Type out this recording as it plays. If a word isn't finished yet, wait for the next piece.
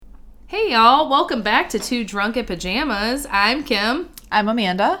Hey y'all, welcome back to Two Drunk in Pajamas. I'm Kim. I'm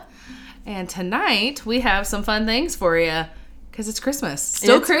Amanda. And tonight we have some fun things for you because it's Christmas.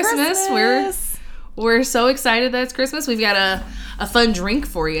 Still it's Christmas. We're so excited that it's Christmas. We've got a fun drink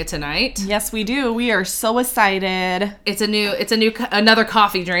for you tonight. Yes, we do. We are so excited. It's another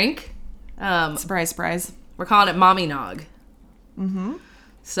coffee drink. Surprise. We're calling it Mommy Nog. Mm-hmm.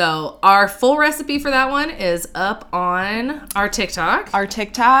 So our full recipe for that one is up on our TikTok. It's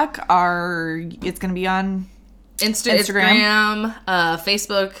going to be on Instagram,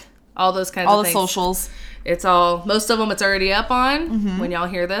 Facebook, all those kinds of things. All the socials. Most of them it's already up on when y'all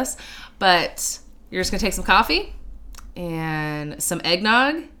hear this. But you're just going to take some coffee and some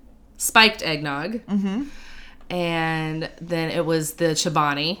eggnog, spiked eggnog. Mm-hmm. And then it was the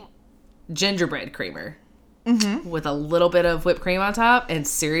Chobani gingerbread creamer. Mm-hmm. With a little bit of whipped cream on top. And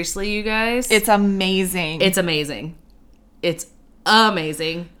seriously, you guys. It's amazing. It's amazing.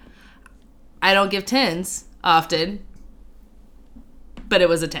 I don't give 10s often. But it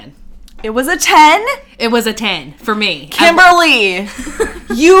was a 10. It was a 10? It was a 10 for me. Kimberly!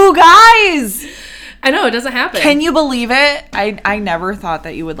 You guys! I know, it doesn't happen. Can you believe it? I never thought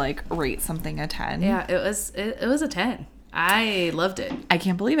that you would, rate something a 10. Yeah, it was a 10. I loved it. I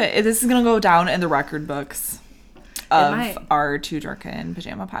can't believe it. This is going to go down in the record books of our Two Drunken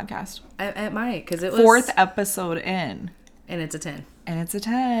Pajama podcast. It might, because it was... 4th episode in. And it's a 10.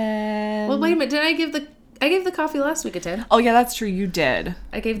 Well, wait a minute. Did I give the coffee last week a 10? Oh, yeah, that's true. You did.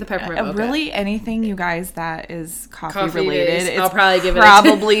 I gave the peppermint mocha. Really, anything, you guys, that is coffee related, I'll probably give it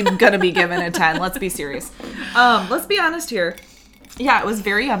probably going to be given a 10. Let's be serious. Let's be honest here. Yeah, it was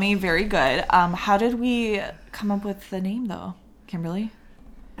very yummy, very good. How did we come up with the name, though, Kimberly?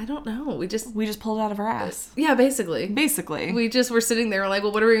 I don't know. We just pulled it out of our ass. Yeah, basically. We just were sitting there like,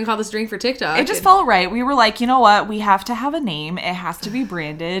 well, what are we going to call this drink for TikTok? It just felt right. We were like, you know what? We have to have a name. It has to be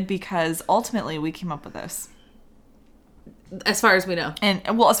branded because ultimately we came up with this. As far as we know.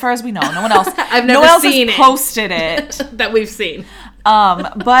 As far as we know. No one else. I've never seen has posted it. That we've seen.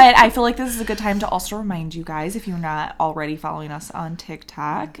 But I feel like this is a good time to also remind you guys, if you're not already following us on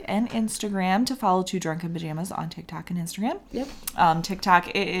TikTok and Instagram, to follow Two Drunken Pajamas on TikTok and Instagram. Yep.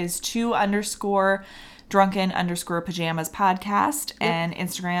 TikTok, it is _drunken_pajamas podcast. Yep. And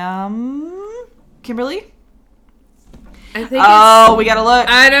Instagram, Kimberly? I think we gotta look.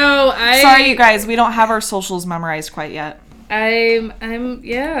 I know. Sorry, you guys. We don't have our socials memorized quite yet. I'm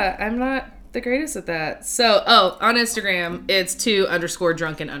not the greatest at that. So, on Instagram, it's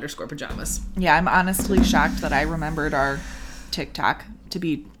 _drunken_pajamas. Yeah, I'm honestly shocked that I remembered our TikTok, to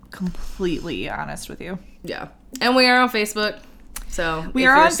be completely honest with you. Yeah. And we are on Facebook. So, we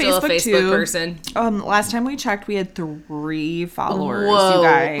are on still Facebook, a Facebook too. Person. Last time we checked, we had 3 followers, Whoa. you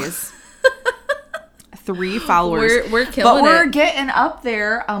guys. 3 followers. We're killing it. But we're getting up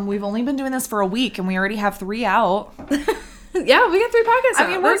there. We've only been doing this for a week, and we already have 3 out. Yeah, we got 3 podcasts out. I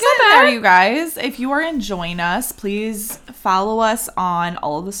mean, we're getting there, you guys. If you are enjoying us, please follow us on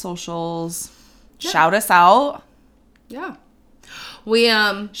all of the socials. Yeah. Shout us out. Yeah. We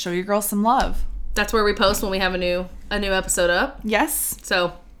show your girls some love. That's where we post when we have a new episode up. Yes.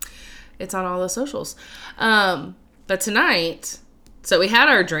 So it's on all the socials. But tonight, so we had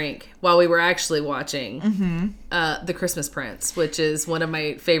our drink while we were actually watching The Christmas Prince, which is one of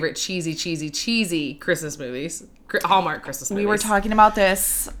my favorite cheesy Christmas movies. Hallmark Christmas movies. We were talking about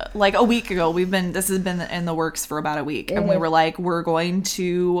this like a week ago. This has been in the works for about a week. Mm-hmm. And we were like, we're going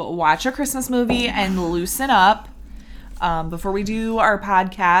to watch a Christmas movie and loosen up before we do our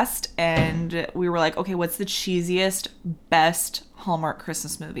podcast. And we were like, okay, what's the cheesiest, best Hallmark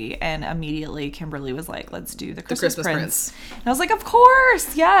Christmas movie? And immediately Kimberly was like, let's do The Christmas Prince. And I was like, of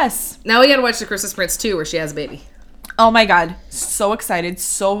course, yes. Now we got to watch The Christmas Prince 2 where she has a baby. Oh my God. So excited.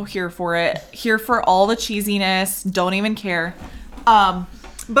 So here for it. Here for all the cheesiness. Don't even care.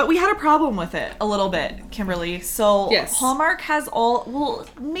 But we had a problem with it a little bit, Kimberly. So yes. Hallmark has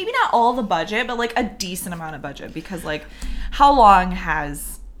maybe not all the budget, but a decent amount of budget because how long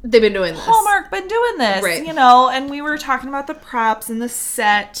has they've been doing this? Hallmark been doing this, right. And we were talking about the props and the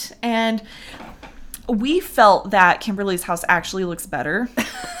set, and we felt that Kimberly's house actually looks better.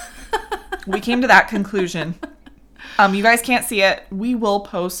 We came to that conclusion. You guys can't see it. We will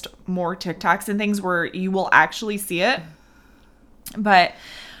post more TikToks and things where you will actually see it. But,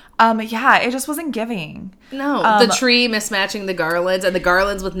 yeah, it just wasn't giving. No, the tree mismatching the garlands and the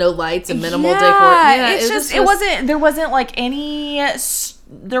garlands with no lights and minimal decor. Yeah, there wasn't any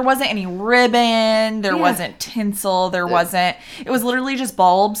ribbon. There wasn't tinsel. It was literally just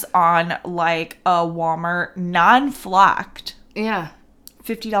bulbs on a Walmart non-flocked. Yeah.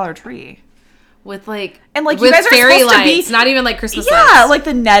 $50 tree. with like and like with you guys are fairy supposed lights, to be not even like Christmas yeah, lights. like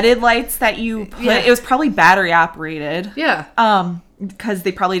the netted lights that you put. Yeah. It was probably battery operated. Yeah. Because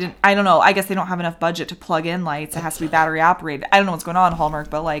they probably didn't. I don't know. I guess they don't have enough budget to plug in lights. It has to be battery operated. I don't know what's going on,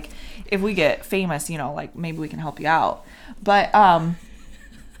 Hallmark, but like if we get famous, you know, like maybe we can help you out. But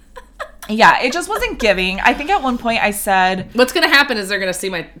yeah, it just wasn't giving. I think at one point I said, what's going to happen is they're going to see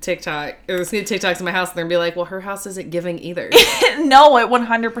my TikTok. Or they'll see TikToks in my house and they're going to be like, well, her house isn't giving either. no, it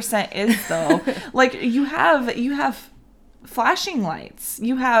 100% is though. Like you have flashing lights.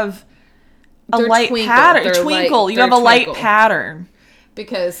 You have a They're light twinkle. pattern. They're Twinkle. light- You have a they're light twinkle. pattern.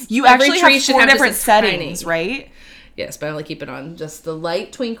 Because You every actually tree have should 4 just different a settings, tiny- right? Yes, but I only keep it on just the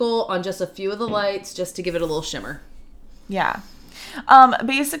light twinkle on just a few of the lights just to give it a little shimmer. Yeah.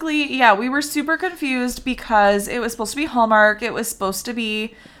 Basically, yeah, we were super confused because it was supposed to be Hallmark. It was supposed to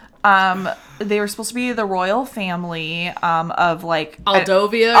be, they were supposed to be the royal family, of like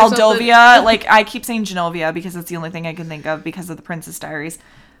Aldovia or something? Aldovia. Like I keep saying Genovia because it's the only thing I can think of because of the Princess Diaries.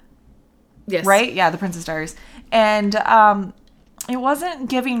 Yes. Right? Yeah, the Princess Diaries. And, it wasn't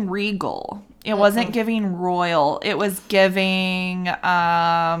giving regal. It wasn't giving royal. It was giving,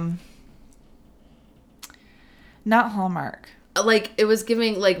 not Hallmark. Like, it was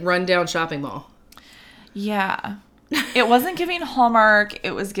giving, like, rundown shopping mall. Yeah. It wasn't giving Hallmark.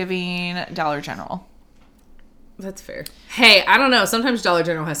 It was giving Dollar General. That's fair. Hey, I don't know. Sometimes Dollar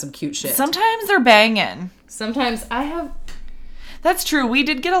General has some cute shit. Sometimes they're banging. Sometimes I have... That's true. We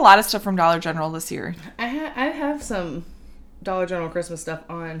did get a lot of stuff from Dollar General this year. I have some Dollar General Christmas stuff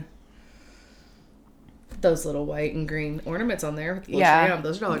on. Those little white and green ornaments on there. With the little tree on.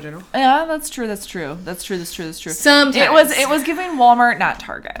 Those are Dollar General. Yeah, that's true. That's true. Sometimes. It was giving Walmart, not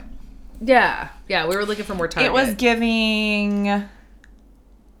Target. Yeah. Yeah, we were looking for more Target. It was giving...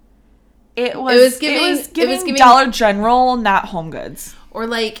 It was giving Dollar General, not Home Goods. Or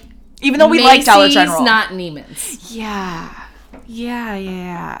like... Even though we Macy's, like Dollar General. not Neiman's. Yeah.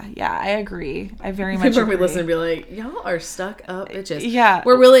 I agree. I very much People agree. listen and be like, y'all are stuck up bitches. Yeah.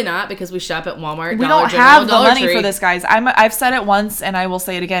 We're really not because we shop at Walmart, We Dollar don't General, have the Dollar money Tree. for this, guys. I've said it once and I will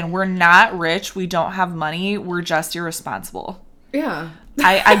say it again. We're not rich. We don't have money. We're just irresponsible. Yeah.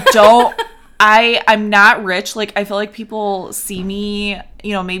 I'm not rich. Like, I feel like people see me,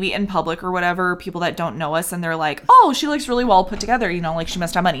 you know, maybe in public or whatever, people that don't know us, and they're like, oh, she looks really well put together, you know, like she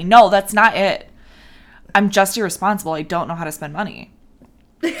must have money. No, that's not it. I'm just irresponsible. I don't know how to spend money.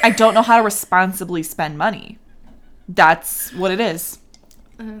 I don't know how to responsibly spend money. That's what it is.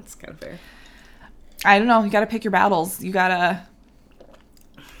 That's kind of fair. I don't know. You got to pick your battles. You got to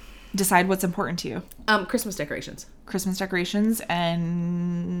decide what's important to you. Christmas decorations. Christmas decorations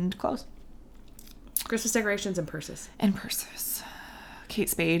and clothes. Christmas decorations and purses. And purses. Kate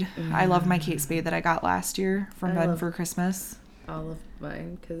Spade. I love my Kate Spade that I got last year from Ben for Christmas. All of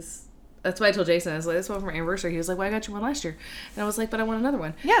mine, because that's why I told Jason, I was like, this one for my anniversary. He was like, well, I got you one last year. And I was like, but I want another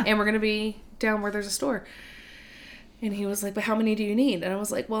one. Yeah. And we're going to be down where there's a store. And he was like, but how many do you need? And I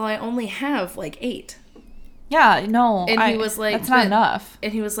was like, well, I only have like 8. Yeah, no. And he was like, that's not enough.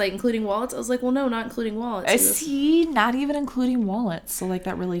 And he was like, including wallets? I was like, well, no, not including wallets. See, not even including wallets. So, like,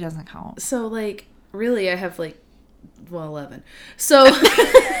 that really doesn't count. So, like, really, I have like, well, 11. So,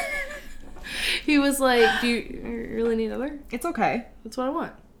 he was like, do you really need another? It's okay. That's what I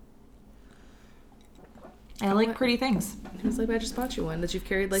want. I like pretty things. He was like, I just bought you one that you've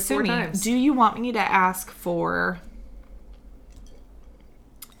carried like Sue 4 me, times. do you want me to ask for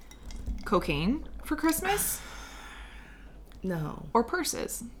cocaine for Christmas? No. Or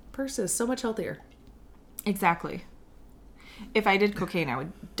purses? Purses, so much healthier. Exactly. If I did cocaine, I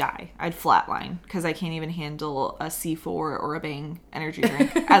would die. I'd flatline because I can't even handle a C4 or a Bang energy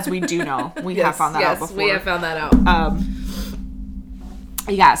drink, as we do know. We have found that out before. We have found that out.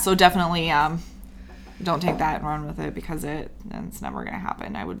 Yeah, so definitely don't take that and run with it because it's never going to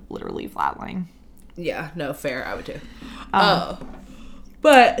happen. I would literally flatline. Yeah, no, fair. I would too.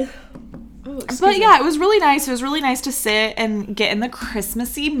 But yeah, it was really nice. It was really nice to sit and get in the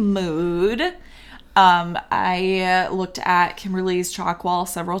Christmassy mood. I looked at Kimberly's chalk wall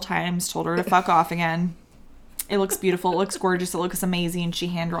several times, told her to fuck off again. It looks beautiful. It looks gorgeous. It looks amazing. She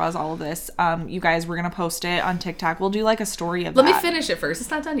hand draws all of this. You guys, we're going to post it on TikTok. We'll do like a story of Let that. me finish it first.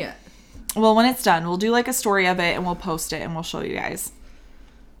 It's not done yet. Well, when it's done, we'll do like a story of it and we'll post it and we'll show you guys.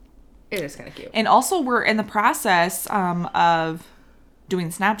 It is kind of cute. And also we're in the process of doing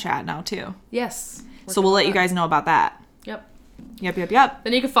Snapchat now too. Yes. So we'll let you guys know about that. Yep. Yep.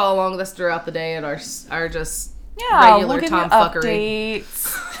 Then you can follow along with us throughout the day at our just We'll regular give you tomfuckery.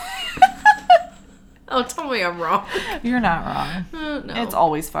 updates. Oh, tell me I'm wrong. You're not wrong. No. It's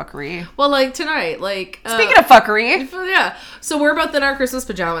always fuckery. Well, like tonight, like... Speaking of fuckery. Yeah. So we're both in our Christmas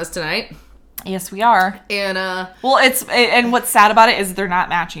pajamas tonight. Yes, we are. And well, and what's sad about it is they're not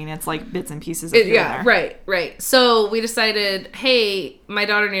matching. It's like bits and pieces of here and there. Right. So we decided, hey, my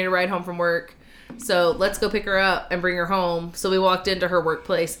daughter needed a ride home from work, so let's go pick her up and bring her home. So we walked into her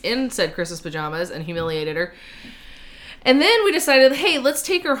workplace in said Christmas pajamas and humiliated her. And then we decided, hey, let's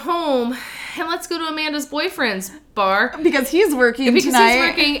take her home and let's go to Amanda's boyfriend's bar. Because he's working tonight. Because he's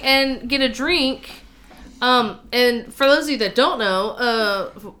working, and get a drink. And for those of you that don't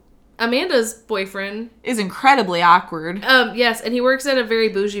know, Amanda's boyfriend is incredibly awkward. Yes, and he works at a very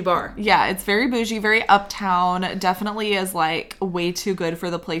bougie bar. Yeah, it's very bougie, very uptown. Definitely is like way too good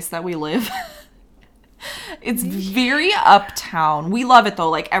for the place that we live. It's very uptown. We love it though.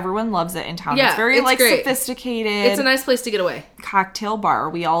 Like everyone loves it in town. Yeah, it's very it's like great. Sophisticated. It's a nice place to get away. Cocktail bar.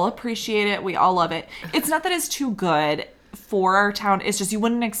 We all appreciate it. We all love it. It's not that it's too good for our town. It's just you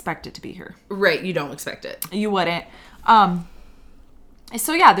wouldn't expect it to be here. Right, you don't expect it. You wouldn't.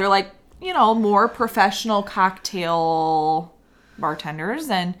 So yeah, they're like, you know, more professional cocktail bartenders.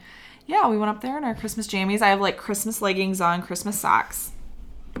 And yeah, we went up there in our Christmas jammies. I have like Christmas leggings on, Christmas socks.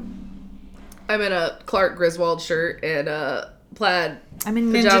 I'm in a Clark Griswold shirt and a plaid. I'm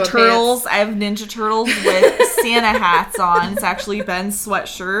in Ninja Turtles. Pants. I have Ninja Turtles with Santa hats on. It's actually Ben's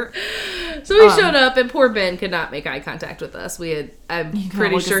sweatshirt. So we showed up, and poor Ben could not make eye contact with us. I'm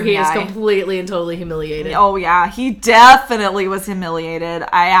pretty sure he is completely and totally humiliated. Oh yeah, he definitely was humiliated.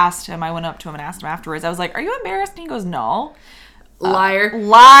 I went up to him and asked him afterwards. I was like, "Are you embarrassed?" And he goes, "No." Liar.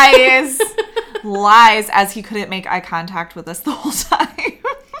 Lies. Lies, as he couldn't make eye contact with us the whole time.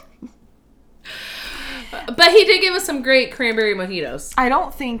 But he did give us some great cranberry mojitos. I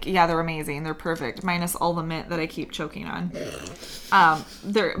don't think, they're amazing. They're perfect, minus all the mint that I keep choking on.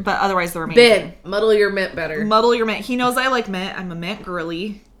 But otherwise they're amazing. Ben, muddle your mint better. Muddle your mint. He knows I like mint. I'm a mint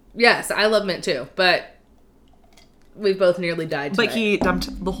girly. Yes, I love mint too, but we both nearly died tonight. But he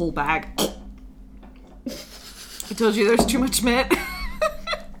dumped the whole bag. I told you there's too much mint.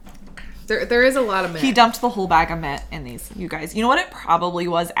 There is a lot of mint. He dumped the whole bag of mint in these, you guys. You know what it probably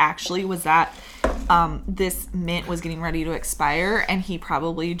was actually was that this mint was getting ready to expire, and he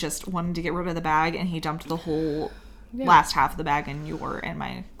probably just wanted to get rid of the bag, and he dumped the whole last half of the bag in your and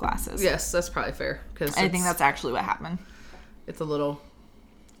my glasses. Yes, that's probably fair. Because I think that's actually what happened. It's a little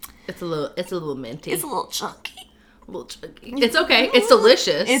minty. It's a little chunky. It's okay. It's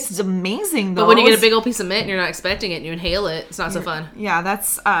delicious. It's amazing, though. But when you get a big old piece of mint and you're not expecting it and you inhale it, it's not so fun. Yeah,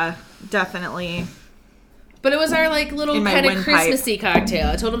 that's definitely... But it was our like little kind of Christmassy cocktail.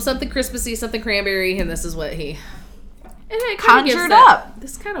 I told him something Christmassy, something cranberry, and this is what he... And it conjured up.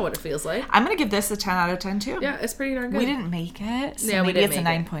 This is kind of what it feels like. I'm going to give this a 10 out of 10, too. Yeah, it's pretty darn good. We didn't make it, so yeah, maybe it's a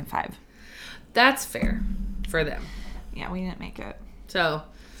 9.5. That's fair for them. Yeah, we didn't make it. So...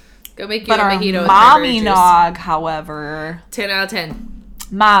 Go make you a mojito with mommy nog, however. 10 out of 10.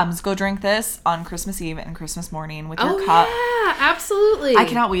 Moms, go drink this on Christmas Eve and Christmas morning with your cup. Yeah, absolutely. I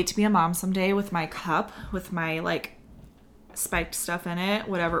cannot wait to be a mom someday with my cup, with my, like, spiked stuff in it,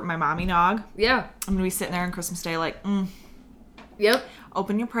 whatever, my mommy nog. Yeah. I'm going to be sitting there on Christmas Day like, Yep.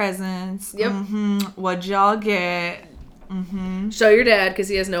 Open your presents. Yep. What'd y'all get? Show your dad, because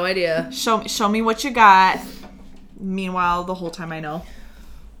he has no idea. Show me what you got. Meanwhile, the whole time I know.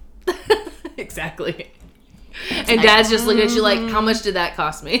 Exactly. And Dad's just looking at you like, how much did that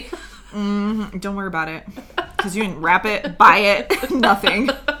cost me? Don't worry about it. Because you didn't wrap it, buy it, nothing.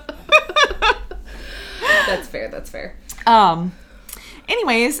 That's fair.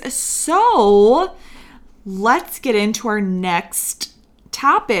 Anyways, so let's get into our next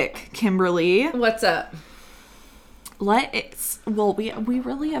topic, Kimberly. What's up? We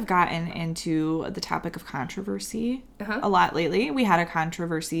really have gotten into the topic of controversy a lot lately. We had a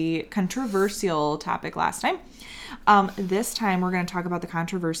controversial topic last time. This time we're going to talk about the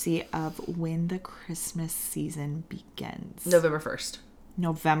controversy of when the Christmas season begins. November 1st.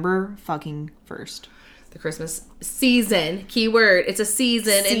 November fucking 1st. The Christmas season. Keyword. It's a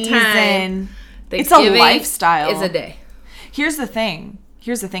season in time. It's a lifestyle. It's a day. Here's the thing.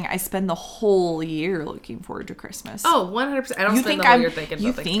 I spend the whole year looking forward to Christmas. Oh, 100%. I don't spend the whole year thinking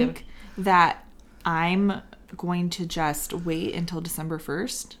about Thanksgiving. You think that I'm going to just wait until December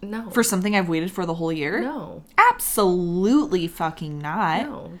 1st? No. For something I've waited for the whole year? No. Absolutely fucking not.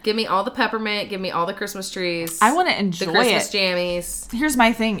 No. Give me all the peppermint. Give me all the Christmas trees. I want to enjoy the Christmas jammies. Here's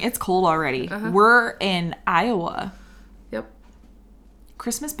my thing. It's cold already. We're in Iowa. Yep.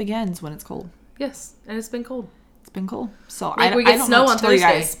 Christmas begins when it's cold. Yes. And it's been cold. Been cool. So we get snow on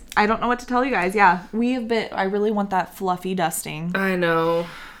Thursday. I don't know what to tell you guys. Yeah, I really want that fluffy dusting. I know.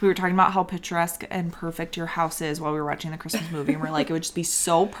 We were talking about how picturesque and perfect your house is while we were watching the Christmas movie, and we're like, it would just be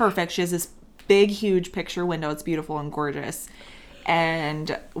so perfect. She has this big, huge picture window. It's beautiful and gorgeous.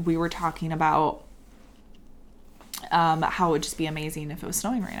 and we were talking about how it would just be amazing if it was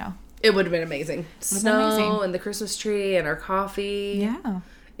snowing right now. It would have been amazing. Snow and the Christmas tree and our coffee. Yeah.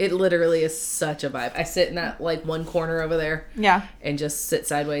 It literally is such a vibe. I sit in that like one corner over there. Yeah. And just sit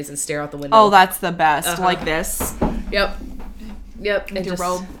sideways and stare out the window. Oh, that's the best. Like this. Yep. With and your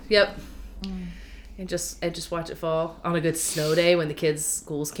robe. Yep. And just watch it fall on a good snow day when the kids'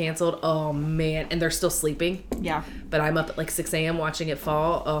 school's canceled. Oh man, and they're still sleeping. Yeah. But I'm up at like 6 a.m. watching it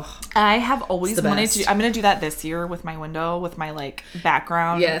fall. Oh. I have always wanted to. I'm gonna do that this year with my window, with my like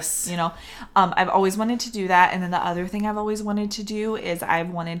background. Yes. You know, I've always wanted to do that, and then the other thing I've always wanted to do is I've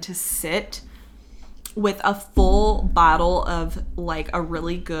wanted to sit with a full bottle of like a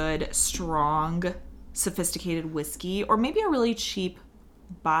really good, strong, sophisticated whiskey, or maybe a really cheap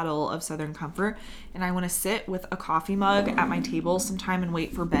bottle of Southern Comfort, and I want to sit with a coffee mug at my table sometime and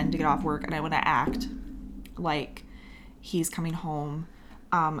wait for Ben to get off work, and I want to act like he's coming home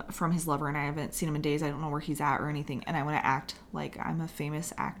from his lover, and I haven't seen him in days. I don't know where he's at or anything, and I want to act like I'm a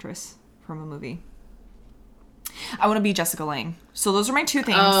famous actress from a movie. I want to be Jessica Lange. So those are my two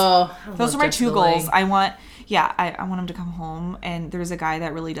things. Those are my two goals. I want him to come home, and there's a guy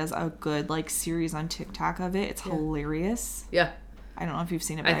that really does a good like series on TikTok of it. It's hilarious. Yeah. I don't know if you've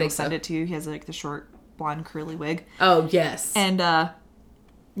seen it, but I will send it to you. He has like the short blonde curly wig. Oh, yes. And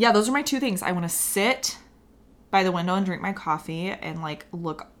yeah, those are my two things. I want to sit by the window and drink my coffee and like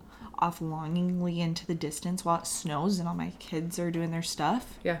look off longingly into the distance while it snows and all my kids are doing their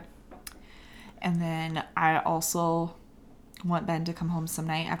stuff. Yeah. And then I also want Ben to come home some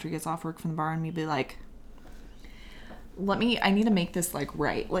night after he gets off work from the bar and me be like, I need to make this like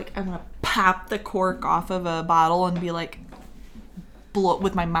right. Like I'm going to pop the cork off of a bottle and be like, blow it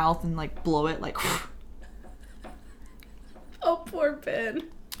with my mouth and like blow it like. Oh, poor Ben.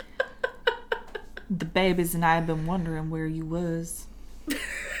 The babies and I have been wondering where you was.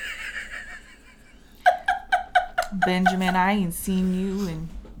 Benjamin, I ain't seen you in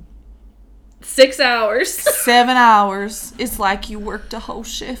 6 hours. 7 hours. It's like you worked a whole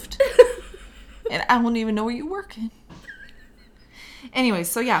shift. And I don't even know where you're working. Anyway,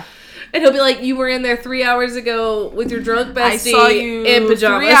 so yeah. And he'll be like, you were in there 3 hours ago with your drunk bestie I saw you in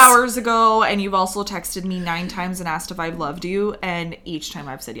pajamas. 3 hours ago, and you've also texted me 9 times and asked if I've loved you, and each time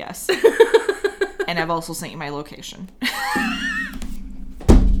I've said yes. And I've also sent you my location.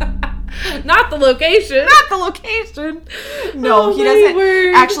 Not the location. Not the location. No, oh, he doesn't.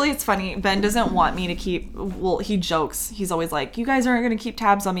 Word. Actually, it's funny. Ben doesn't want me to keep. Well, he jokes. He's always like, you guys aren't going to keep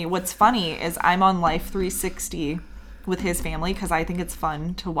tabs on me. What's funny is I'm on Life 360 with his family because I think it's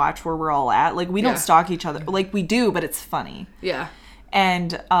fun to watch where we're all at. Like, we don't stalk each other. Like, we do, but it's funny. Yeah.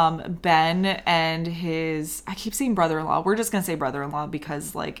 And Ben and his, I keep saying brother-in-law. We're just going to say brother-in-law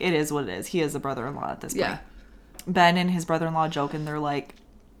because, like, it is what it is. He is a brother-in-law at this point. Yeah. Ben and his brother-in-law joke, and they're like,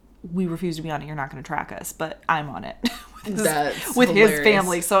 we refuse to be on it. You're not going to track us. But I'm on it with his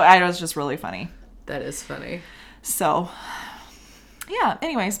family. So it was just really funny. That is funny. So, yeah.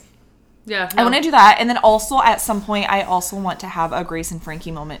 Anyways. Yeah. No. I want to do that. And then also at some point, I also want to have a Grace and Frankie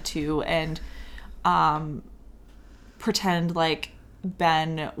moment too. And pretend like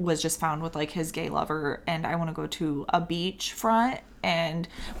Ben was just found with like his gay lover. And I want to go to a beach front and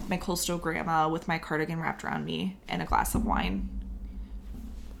with my coastal grandma with my cardigan wrapped around me and a glass of wine.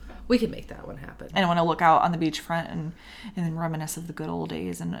 We can make that one happen. And I want to look out on the beachfront and then reminisce of the good old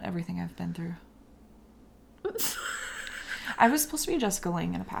days and everything I've been through. I was supposed to be Jessica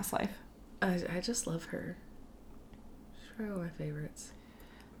Lange in a past life. I just love her. She's probably one of my favorites.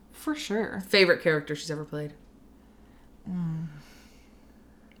 For sure. Favorite character she's ever played?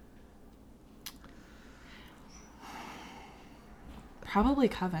 Probably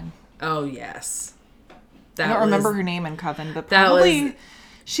Coven. Oh, yes. I don't remember her name in Coven, but probably...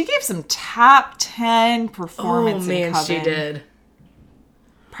 She gave some top 10 performance in Coven. She did.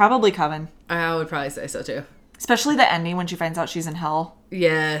 Probably Coven. I would probably say so, too. Especially the ending when she finds out she's in hell.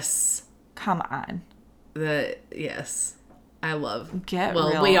 Yes. Come on. Yes. I love. Get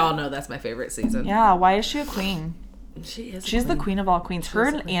real. We all know that's my favorite season. Yeah, why is she a queen? She is. She's the queen of all queens. Her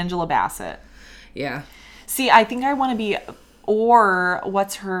and Angela Bassett. Yeah. See, I think I want to be... Or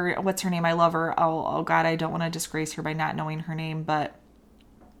what's her name? I love her. Oh God, I don't want to disgrace her by not knowing her name, but...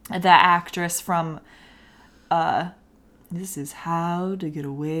 The actress from This Is How to Get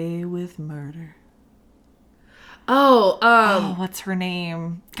Away with Murder. What's her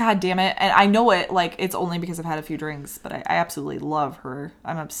name? God damn it. And I know it, like, it's only because I've had a few drinks, but I absolutely love her.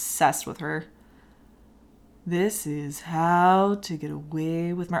 I'm obsessed with her. This Is How to Get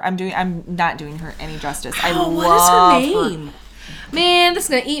Away with Murder. I'm not doing her any justice. I love what is her name? Man, this is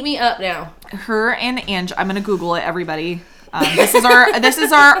going to eat me up now. Her and I'm going to Google it, everybody. This is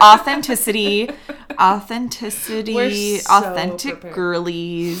our authenticity, We're so authentic prepared.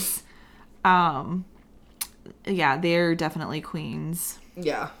 girlies. Yeah, they're definitely queens.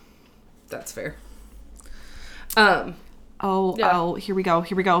 Yeah, that's fair. Oh, here we go.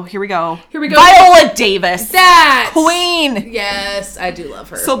 Here we go. Viola Davis. That Queen. Yes, I do love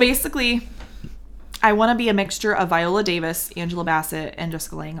her. So basically, I want to be a mixture of Viola Davis, Angela Bassett, and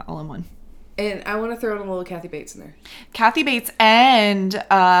Jessica Lange all in one. And I want to throw in a little Kathy Bates in there. Kathy Bates and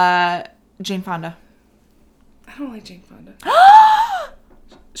Jane Fonda. I don't like Jane Fonda.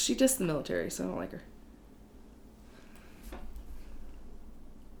 She dissed the military, so I don't like her.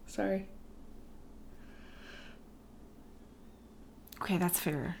 Sorry. Okay, that's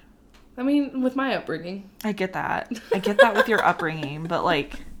fair. I mean, with my upbringing. I get that. With your upbringing, but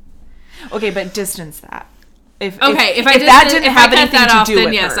like, okay, but distance that. If that didn't have anything to do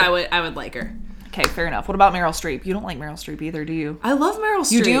with yes, her. I would like her. Okay, fair enough. What about Meryl Streep? You don't like Meryl Streep either, do you? I love Meryl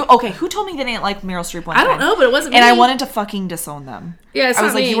Streep. You do? Okay, who told me they didn't like Meryl Streep one time? I don't know, but it wasn't me. And I wanted to fucking disown them. Yeah, it's I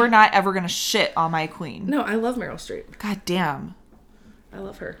was not like, me. you are not ever gonna shit on my queen. No, I love Meryl Streep. God damn. I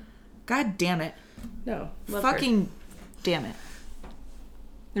love her. God damn it. No, love Fucking damn it.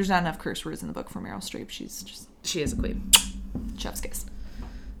 There's not enough curse words in the book for Meryl Streep. She is a queen. Chef's kiss.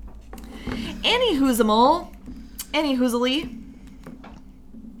 Any hoozle.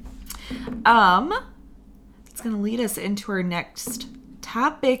 It's gonna lead us into our next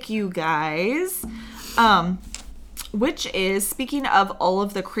topic, you guys. Which is, speaking of all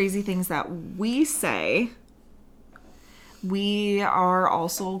of the crazy things that we say, we are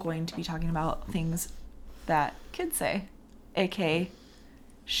also going to be talking about things that kids say, aka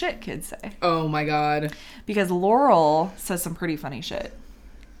shit kids say. Oh my god. Because Laurel says some pretty funny shit.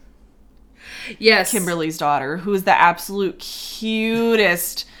 Yes. Kimberly's daughter, who is the absolute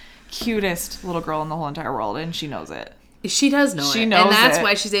cutest little girl in the whole entire world, and she knows it. She does know it. She knows and that's it.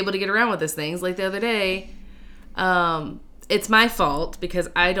 why she's able to get around with these things. Like the other day, it's my fault because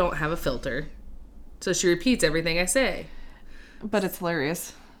I don't have a filter. So she repeats everything I say. But it's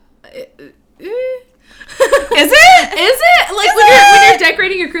hilarious. Is it? Like when you're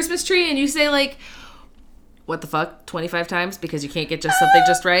decorating your Christmas tree and you say like, what the fuck 25 times because you can't get just something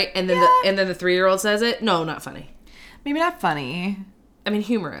just right, and then the 3-year-old says it? No, not funny. Maybe not funny. I mean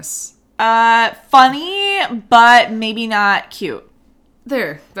humorous. Funny, but maybe not cute.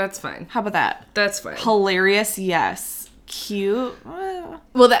 There, that's fine. How about that? That's fine. Hilarious, yes. Cute.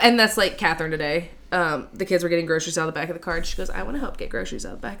 Well, and that's like Catherine today. The kids were getting groceries out of the back of the car, and she goes, I want to help get groceries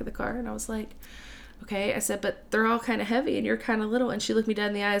out of the back of the car. And I was like, okay. I said, but they're all kind of heavy, and you're kind of little. And she looked me dead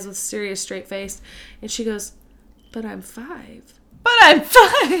in the eyes with a serious, straight face, and she goes, but I'm 5.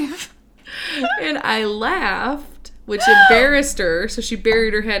 And I laughed, which embarrassed her, so she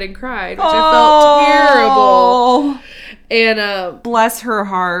buried her head and cried, which I felt terrible. And bless her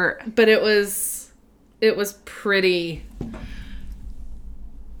heart. but it was pretty.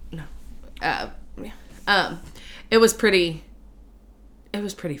 No, it was pretty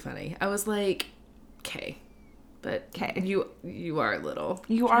funny. I was like, okay, but Okay. you are little.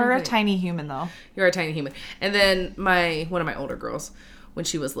 You are a tiny human, though. You're a tiny human. And then one of my older girls, when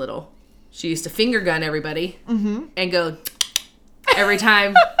she was little, she used to finger gun everybody and go every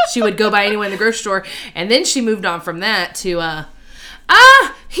time she would go by anyone in the grocery store. And then she moved on from that to,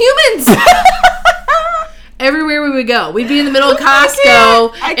 humans! Everywhere we would go. We'd be in the middle of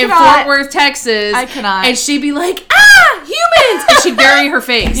Costco in Fort Worth, Texas. I cannot. And she'd be like, humans! And she'd bury her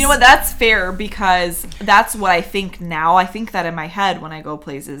face. You know what? That's fair because that's what I think now. I think that in my head when I go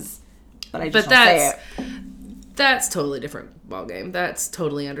places, but I just don't say it. That's totally different ballgame. That's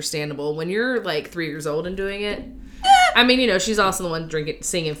totally understandable. When you're like 3 years old and doing it, I mean, she's also the one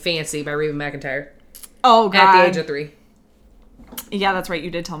singing "Fancy" by Reba McEntire. Oh God! At the age of 3. Yeah, that's right.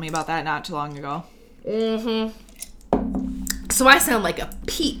 You did tell me about that not too long ago. Mm-hmm. So I sound like a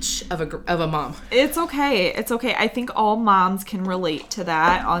peach of a mom. It's okay. I think all moms can relate to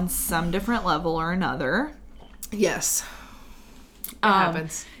that on some different level or another. Yes. It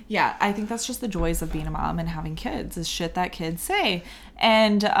happens. Yeah, I think that's just the joys of being a mom and having kids is shit that kids say.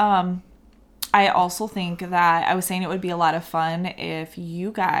 And I also think that I was saying it would be a lot of fun if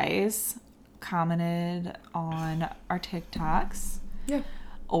you guys commented on our TikToks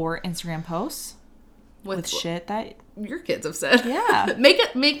or Instagram posts with shit that your kids have said. Yeah.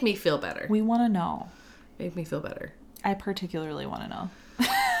 Make me feel better. We want to know. Make me feel better. I particularly want to know.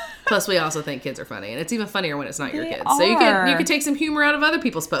 Plus, we also think kids are funny, and it's even funnier when it's not your kids. Are. So you can take some humor out of other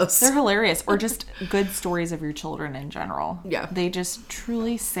people's posts. They're hilarious, or just good stories of your children in general. Yeah, they just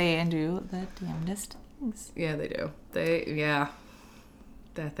truly say and do the damnedest things. Yeah, they do.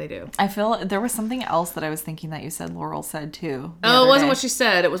 That they do. I feel there was something else that I was thinking that you said Laurel said too. Oh, it wasn't what she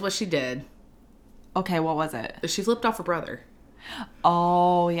said. It was what she did. Okay, what was it? She flipped off her brother.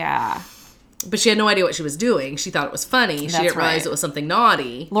 Oh, yeah. But she had no idea what she was doing. She thought it was funny. She didn't realize it was something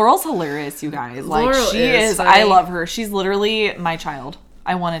naughty. Laurel's hilarious, you guys. Like, Laurel she is. funny. I love her. She's literally my child.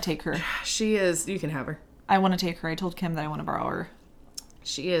 I want to take her. She is. You can have her. I want to take her. I told Kim that I want to borrow her.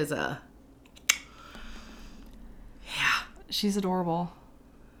 She is yeah. She's adorable.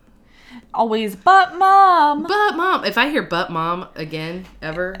 Always, but mom. But mom. If I hear but mom again,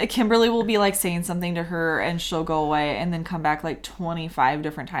 ever. Kimberly will be like saying something to her and she'll go away and then come back like 25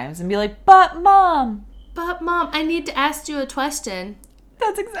 different times and be like, but mom. But mom, I need to ask you a question.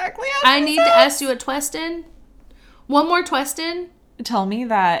 That's exactly how I need to ask you a question. One more question. Tell me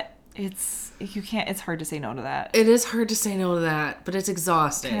that it's hard to say no to that. It is hard to say no to that, but it's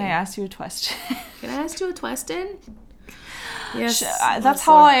exhausting. Can I ask you a question? Can I ask you a question? Yes.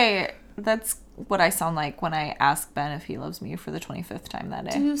 That's what I sound like when I ask Ben if he loves me for the 25th time that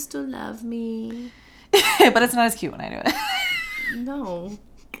day. Do you still love me? But it's not as cute when I do it. No.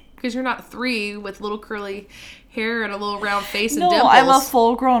 Because you're not 3 with little curly hair and a little round face and dimples. No, I'm a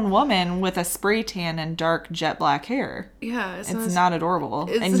full-grown woman with a spray tan and dark jet black hair. Yeah. It's not adorable.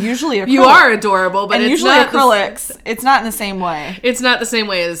 And usually acrylic. You are adorable, but it's usually not acrylics. It's not in the same way. It's not the same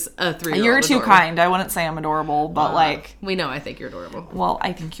way as a 3-year-old. You're too kind. I wouldn't say I'm adorable, but we know I think you're adorable. Well,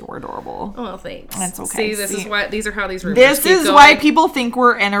 I think you're adorable. Oh, well, thanks. That's okay. See, these are how these rumors This keep is going. why people think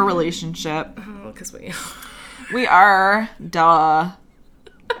we're in a relationship. Oh, because we are. Duh.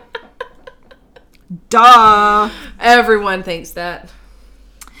 Duh. Everyone thinks that.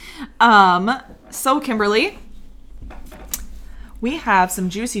 So Kimberly, we have some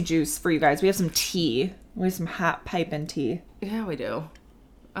juicy juice for you guys. We have some tea. We have some hot piping tea. Yeah, we do.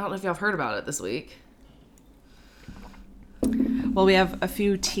 I don't know if y'all have heard about it this week. Well, we have a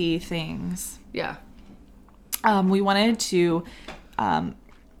few tea things. Yeah. We wanted to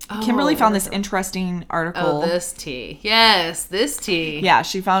Kimberly found this interesting article. Oh, this tea. Yes, this tea. Yeah,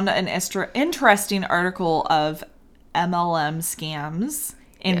 she found an interesting article of MLM scams,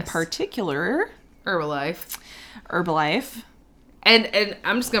 in particular Herbalife. And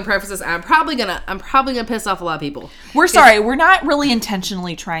I'm just gonna preface this. I'm probably gonna piss off a lot of people. We're sorry. We're not really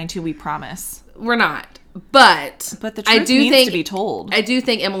intentionally trying to. We promise. We're not. But the truth needs to be told. I do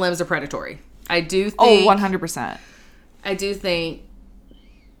think MLMs are predatory. I do think. Oh, 100%. I do think.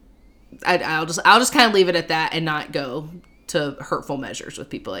 I'll just kind of leave it at that and not go to hurtful measures with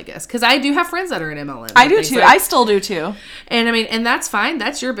people, I guess, because I do have friends that are in MLM. I do too. I still do too. And I mean, and that's fine.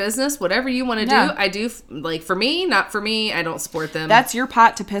 That's your business. Whatever you want to do. I do, like, for me, not for me. I don't support them. That's your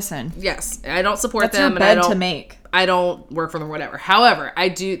pot to piss in. Yes, I don't support them. That's your bed and I don't to make. I don't work for them. Whatever. However, I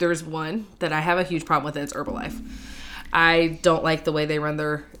do. There's one that I have a huge problem with. And it's Herbalife. I don't like the way they run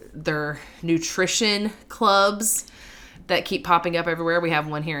their nutrition clubs that keep popping up everywhere. We have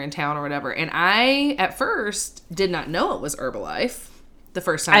one here in town or whatever. And I, at first, did not know it was Herbalife the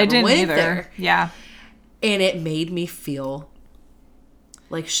first time I didn't went either. there. Yeah. And it made me feel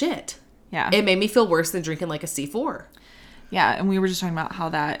like shit. Yeah. It made me feel worse than drinking like a C4. Yeah, and we were just talking about how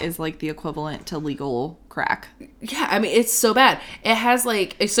that is like the equivalent to legal crack. Yeah, I mean, it's so bad. It has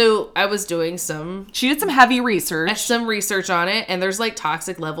like, so I was doing She did some heavy research. Some research on it, and there's like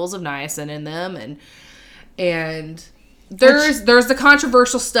toxic levels of niacin in them, and there's the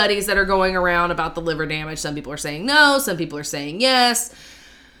controversial studies that are going around about the liver damage. Some people are saying no, some people are saying yes.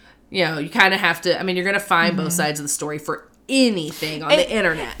 You know, you kind of have to, I mean, you're going to find both sides of the story for anything on the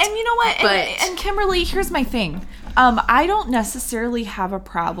internet. And you know what? And Kimberly, here's my thing. I don't necessarily have a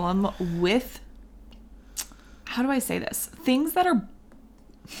problem with, how do I say this? Things that are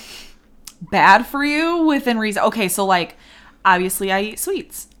bad for you within reason. Okay, so like, obviously I eat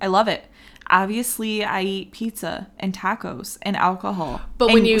sweets. I love it. Obviously, I eat pizza and tacos and alcohol.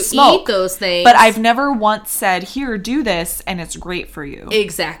 But when you eat those things... But I've never once said, here, do this, and it's great for you.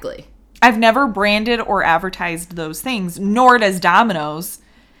 Exactly. I've never branded or advertised those things, nor does Domino's.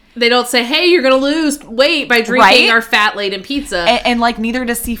 They don't say, hey, you're going to lose weight by drinking our fat-laden pizza. And like, neither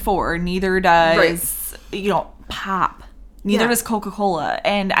does C4. Neither does, Pop. Neither does Coca-Cola.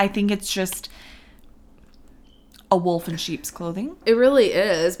 And I think it's just a wolf in sheep's clothing. It really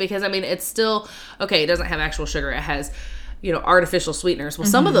is, because I mean, it's still okay. It doesn't have actual sugar. It has, artificial sweeteners. Well,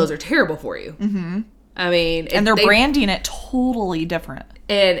 some of those are terrible for you. Mm-hmm. I mean, and they're branding it totally different.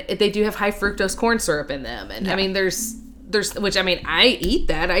 And they do have high fructose corn syrup in them. And I mean, there's which I mean, I eat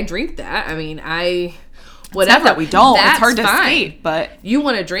that. I drink that. I mean, whatever. It's not that we don't. That's it's hard to fine. state, but you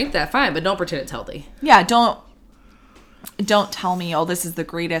want to drink that, fine, but don't pretend it's healthy. Yeah, don't tell me, oh, this is the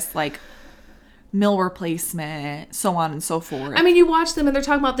greatest, like, meal replacement, so on and so forth. I mean, you watch them and they're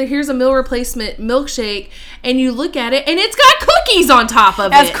talking about here's a meal replacement milkshake, and you look at it and it's got cookies on top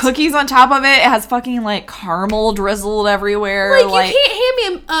of it. It has cookies on top of it. It has fucking like caramel drizzled everywhere. Like you can't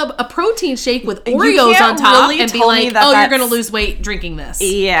hand me a protein shake with Oreos on top really and be like, oh, you're going to lose weight drinking this.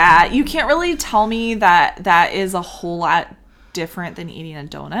 Yeah, you can't really tell me that is a whole lot different than eating a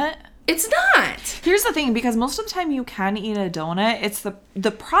donut. It's not. Here's the thing, because most of the time you can eat a donut. It's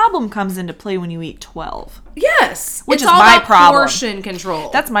the problem comes into play when you eat 12. Yes. Which it's is all my about problem. Portion control.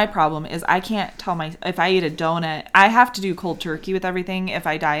 That's my problem, is I can't tell if I eat a donut, I have to do cold turkey with everything if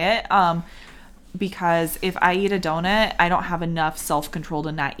I diet. Because if I eat a donut, I don't have enough self-control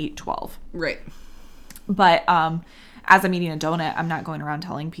to not eat 12. Right. But as I'm eating a donut, I'm not going around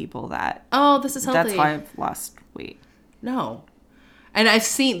telling people that, oh, this is healthy. That's why I've lost weight. No. And I've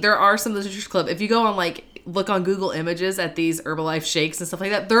seen, there are some of the Nutrition Club, if you go on look on Google Images at these Herbalife shakes and stuff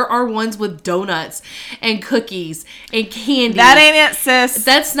like that, there are ones with donuts and cookies and candy. That ain't it, sis.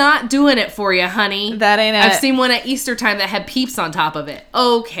 That's not doing it for you, honey. That ain't it. I've seen one at Easter time that had Peeps on top of it.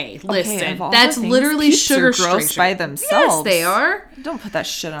 Okay, listen. That's things, literally Peeps sugar are gross by themselves. Yes, they are. Don't put that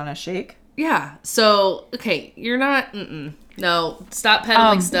shit on a shake. Yeah. So, okay, you're not, no, stop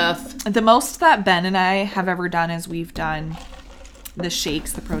peddling stuff. The most that Ben and I have ever done is we've done the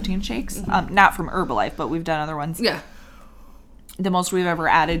shakes, the protein shakes. Mm-hmm. Not from Herbalife, but we've done other ones. Yeah. The most we've ever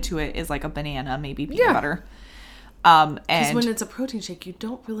added to it is like a banana, maybe peanut butter. Because when it's a protein shake, you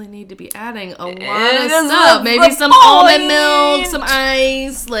don't really need to be adding a lot of stuff. Maybe some almond milk, some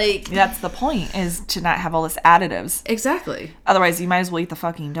ice, That's the point, is to not have all this additives. Exactly. Otherwise, you might as well eat the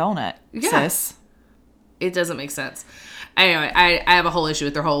fucking donut, sis. It doesn't make sense. Anyway, I have a whole issue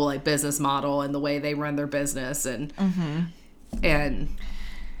with their whole business model and the way they run their business, and and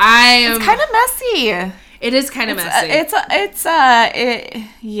it's kind of messy. It is kind of messy.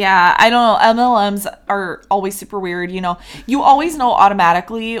 Yeah, I don't know. MLMs are always super weird. You always know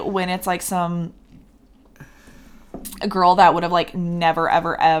automatically when it's some a girl that would have never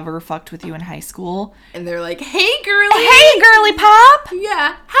ever ever fucked with you in high school, and they're like, hey girly pop,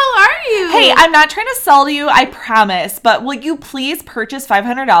 yeah, how are you? Hey, I'm not trying to sell to you, I promise, but will you please purchase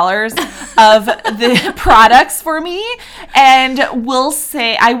 $500 of the products for me, and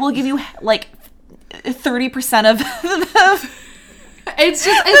I will give you 30% of the it's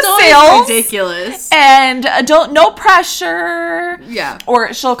always ridiculous. And no pressure. Yeah.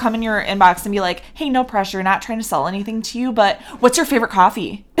 Or she'll come in your inbox and be like, hey, no pressure, not trying to sell anything to you, but what's your favorite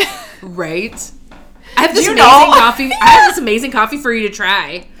coffee? Right. I have this amazing coffee. I have this amazing coffee for you to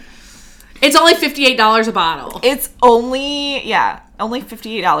try. It's only $58 a bottle. It's only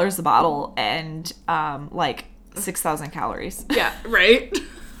 $58 a bottle, and 6,000 calories. Yeah, right. Do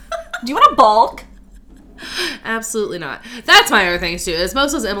you want a bulk? Absolutely not. That's my other thing too, is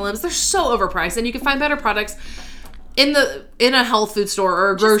most of those MLMs, they're so overpriced, and you can find better products in a health food store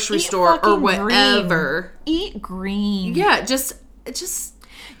or a grocery store or whatever. Eat green. Yeah, just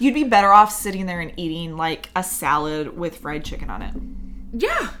you'd be better off sitting there and eating a salad with fried chicken on it.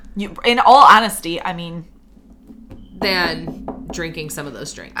 Yeah. In all honesty, I mean, than drinking some of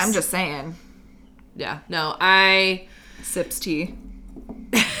those drinks. I'm just saying. Yeah. No, sips tea.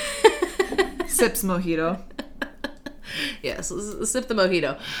 Sips mojito. Yes, sip the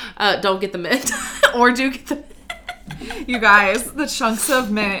mojito. Don't get the mint. Or do get the mint. You guys, the chunks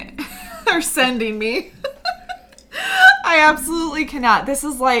of mint are sending me. I absolutely cannot. This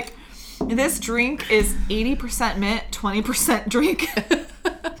is this drink is 80% mint, 20% drink,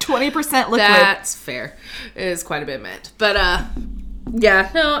 20% liquid. That's fair. It is quite a bit mint. But,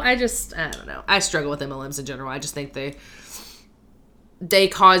 yeah, no, I don't know. I struggle with MLMs in general. I just think they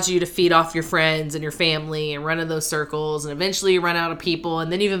cause you to feed off your friends and your family and run in those circles, and eventually you run out of people,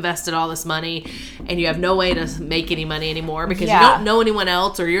 and then you've invested all this money and you have no way to make any money anymore because you don't know anyone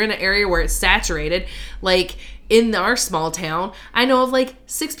else, or you're in an area where it's saturated. In our small town, I know of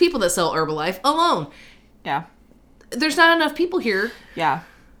 6 people that sell Herbalife alone. Yeah. There's not enough people here. Yeah.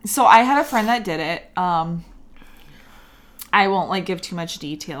 So I had a friend that did it. I won't give too much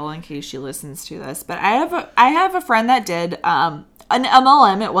detail in case she listens to this, but I have a friend that did an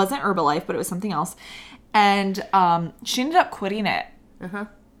MLM. It wasn't Herbalife, but it was something else. And she ended up quitting it. Uh-huh.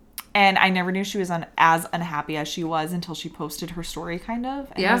 And I never knew she was as unhappy as she was until she posted her story, kind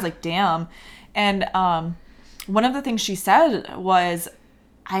of. And I was like, damn. And one of the things she said was,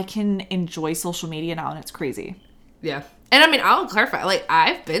 I can enjoy social media now, and it's crazy. Yeah. And I mean, I'll clarify.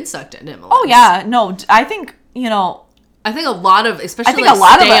 I've been sucked into MLMs. Oh, yeah. No, I think, I think a lot of, especially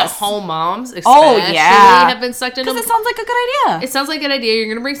stay-at-home moms, have been sucked into. Because it sounds like a good idea. It sounds like a good idea. You're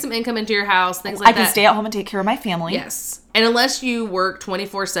going to bring some income into your house, things like that. I can stay at home and take care of my family. Yes. And unless you work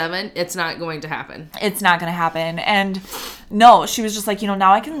 24/7, it's not going to happen. It's not going to happen. And no, she was just like,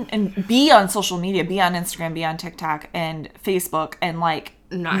 now I can be on social media, be on Instagram, be on TikTok and Facebook, and like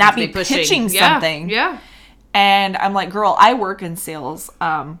not be pitching something. Yeah. And I'm like, girl, I work in sales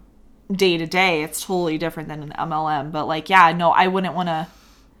day to day. It's totally different than an MLM. But like, I wouldn't want to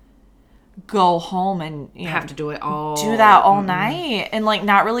go home and have to do that all night and like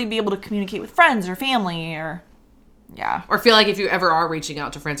not really be able to communicate with friends or family or feel like if you ever are reaching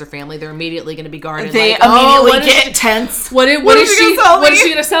out to friends or family, they're immediately going to be guarded. They immediately get tense. What is she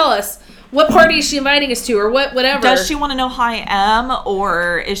going to sell us? What party is she inviting us to, or whatever? Does she want to know how I am,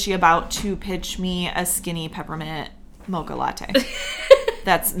 or is she about to pitch me a skinny peppermint mocha latte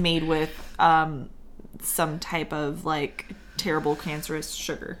that's made with some type of like terrible cancerous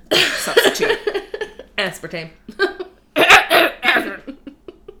sugar substitute? Aspartame.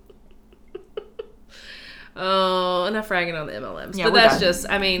 Oh, enough ragging on the MLMs. Yeah, but that's just,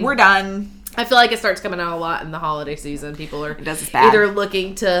 we're done. I feel like it starts coming out a lot in the holiday season. People are either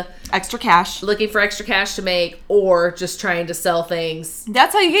looking for extra cash to make, or just trying to sell things.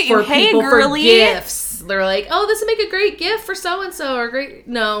 That's how you get your hey girly for gifts. They're like, oh, this would make a great gift for so and so, or great.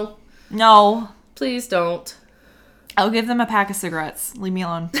 No, please don't. I'll give them a pack of cigarettes. Leave me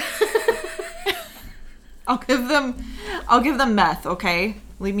alone. I'll give them meth. Okay,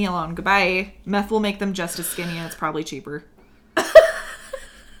 leave me alone. Goodbye. Meth will make them just as skinny, and it's probably cheaper.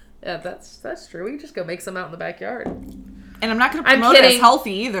 Yeah, that's true. We can just go make some out in the backyard. And I'm not going to promote it as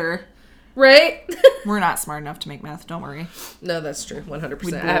healthy either. Right? We're not smart enough to make meth. Don't worry. No, that's true. 100%.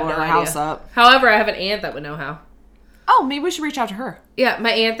 We'd blow our house up. However, I have an aunt that would know how. Oh, maybe we should reach out to her. Yeah, my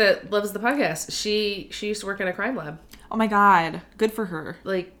aunt that loves the podcast. She used to work in a crime lab. Oh my God. Good for her.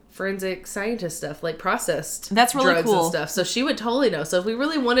 Like forensic scientist stuff, like processed That's really drugs cool. and stuff. So she would totally know. So if we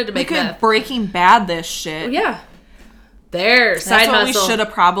really wanted to make meth. Breaking Bad this shit. Well, yeah. There, side hustle. That's what we should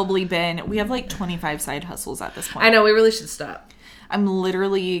have probably been. We have like 25 side hustles at this point. I know, we really should stop. I'm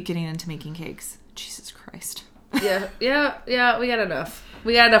literally getting into making cakes. Jesus Christ. Yeah, we got enough.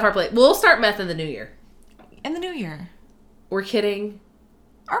 We got enough on our plate. We'll start meth in the new year. In the new year? We're kidding.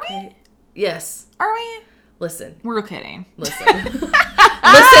 Are we? Yes. Are we? Listen. We're kidding. Listen. Listen,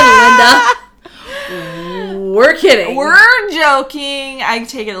 Linda. We're kidding. We're joking. I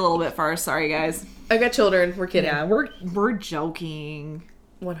take it a little bit far. Sorry, guys. I got children. We're kidding. Yeah, we're joking.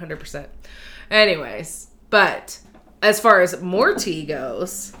 100%. Anyways, but as far as more tea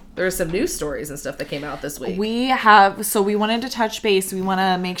goes, there's some news stories and stuff that came out this week. We wanted to touch base. We want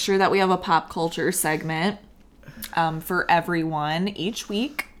to make sure that we have a pop culture segment for everyone each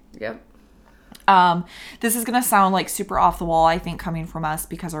week. Yep. This is going to sound like super off the wall, I think, coming from us,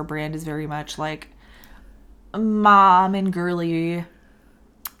 because our brand is very much like mom and girly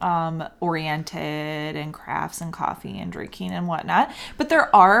oriented, and crafts and coffee and drinking and whatnot. But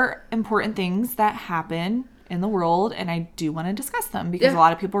there are important things that happen in the world, and I do want to discuss them because a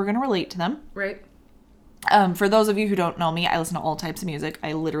lot of people are going to relate to them. Right. For those of you who don't know me, I listen to all types of music.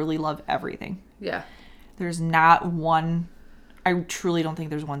 I literally love everything. Yeah. There's not one, I truly don't think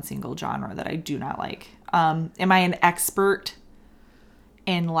there's one single genre that I do not like. Am I an expert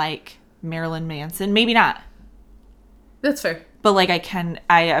in like Marilyn Manson? Maybe not. That's fair. But like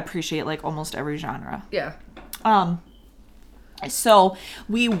I appreciate like almost every genre. Yeah. So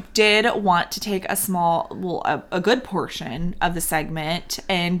we did want to take a good portion of the segment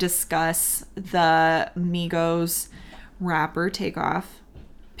and discuss the Migos rapper Takeoff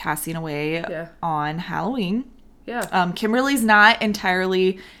passing away on Halloween. Yeah. Kimberly's not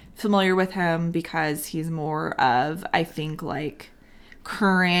entirely familiar with him because he's more of, I think, like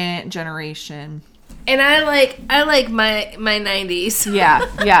current generation. And I like my 90s.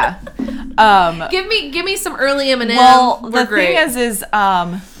 Yeah. Give me some early Eminem. Well, the thing is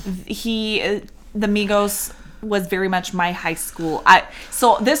the Migos was very much my high school.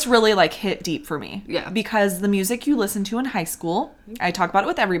 So this really like hit deep for me. Yeah. Because the music you listen to in high school, I talk about it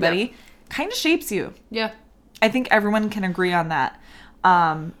with everybody, kind of shapes you. Yeah. I think everyone can agree on that.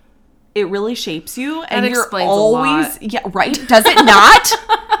 It really shapes you, and that you're explains always a lot. Yeah, right? Does it not?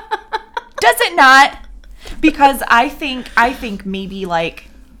 Does it not? Because I think maybe like,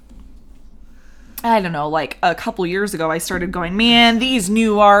 I don't know, like a couple years ago I started going, man, these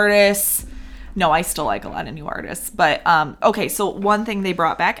new artists. No, I still like a lot of new artists, but okay, so one thing, they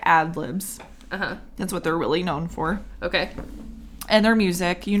brought back ad-libs. Uh-huh. That's what they're really known for. Okay. And their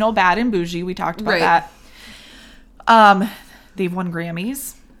music, Bad and Bougie, we talked about that. They've won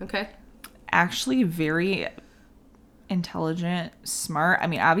Grammys. Okay. Actually very intelligent, smart. I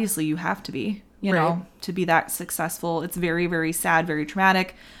mean, obviously you have to be, you know, to be that successful. It's very, very sad, very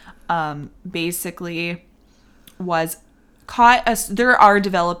traumatic. Basically was caught there are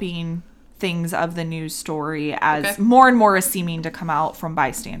developing things of the news story as more and more is seeming to come out from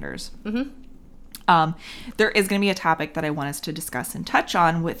bystanders. There is going to be a topic that I want us to discuss and touch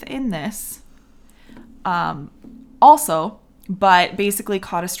on within this. Also, but basically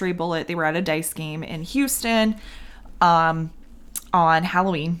caught a stray bullet. They were at a dice game in Houston on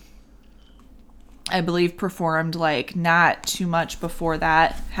Halloween. I believe performed like not too much before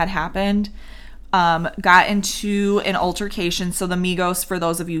that had happened. Got into an altercation. So the Migos, for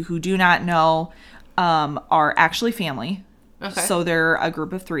those of you who do not know, are actually family. Okay. So they're a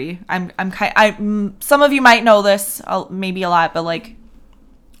group of 3. Some of you might know this, maybe a lot, but like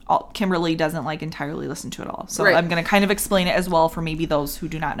Kimberly doesn't like entirely listen to it all. So I'm going to kind of explain it as well for maybe those who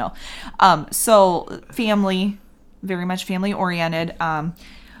do not know. So family, very much family oriented.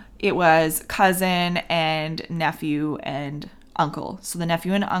 It was cousin and nephew and uncle. So the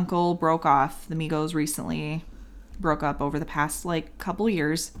nephew and uncle broke off. The Migos recently broke up over the past like couple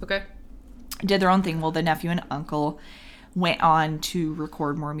years. Okay. Did their own thing. Well, the nephew and uncle went on to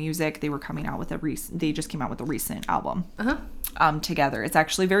record more music. They were coming out with they just came out with a recent album together. It's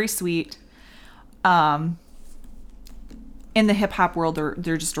actually very sweet. In the hip hop world,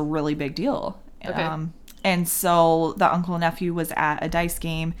 they're just a really big deal. Okay. And so the uncle and nephew was at a dice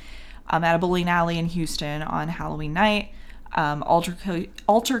game at a bowling alley in Houston on Halloween night.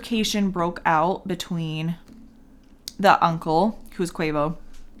 Altercation broke out between the uncle, who's Quavo,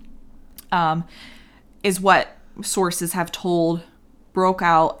 is what sources have told, broke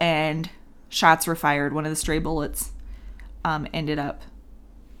out and shots were fired. One of the stray bullets ended up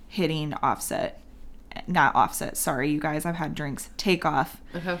hitting sorry you guys, I've had drinks, Takeoff,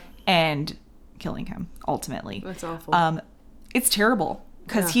 and killing him ultimately. That's awful. It's terrible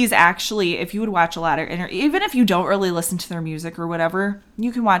because he's actually, if you would watch a lot of even if you don't really listen to their music or whatever,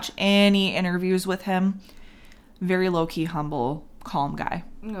 you can watch any interviews with him. Very low-key, humble, calm guy.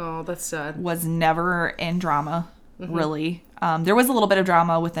 Oh, that's sad. Was never in drama, really. There was a little bit of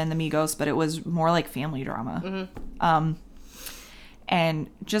drama within the Migos, but it was more like family drama. And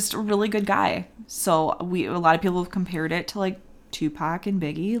just a really good guy. So a lot of people have compared it to like Tupac and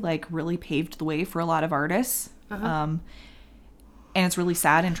Biggie, like really paved the way for a lot of artists. And it's really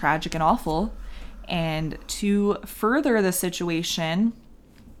sad and tragic and awful. And to further the situation,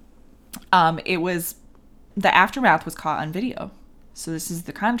 the aftermath was caught on video. So this is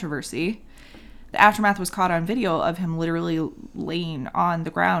the controversy. The aftermath was caught on video of him literally laying on the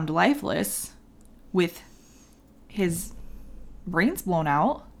ground lifeless with his brains blown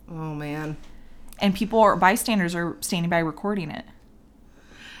out. Oh, man. And bystanders are standing by recording it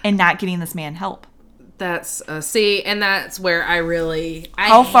and not getting this man help. That's, and that's where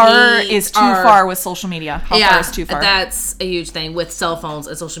how far is too far with social media? How far is too far? That's a huge thing with cell phones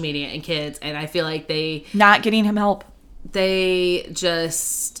and social media and kids. And I feel like not getting him help. They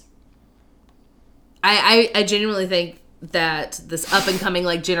just, I genuinely think that this up and coming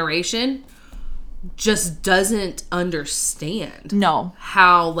like generation just doesn't understand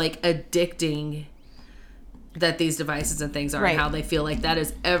how like addicting that these devices and things are, and how they feel like that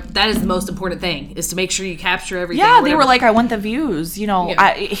is the most important thing, is to make sure you capture everything. Yeah, they were like, I want the views. You know,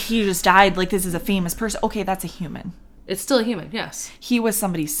 he just died. Like, this is a famous person. Okay, that's a human. It's still a human, yes. He was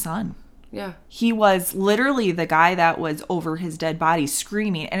somebody's son. Yeah. He was literally the guy that was over his dead body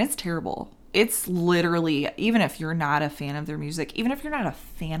screaming, and it's terrible. It's literally, even if you're not a fan of their music, even if you're not a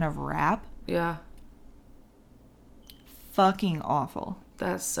fan of rap. Yeah. Fucking awful.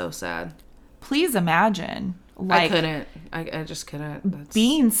 That's so sad. Please imagine. Like, I couldn't. I just couldn't.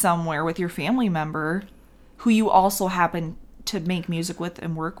 Being somewhere with your family member who you also happen to make music with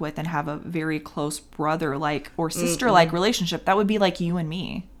and work with and have a very close brother-like or sister-like relationship. That would be like you and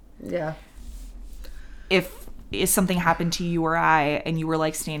me. Yeah. If something happened to you or I and you were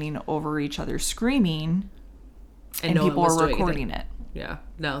like standing over each other screaming and people were recording it. Yeah.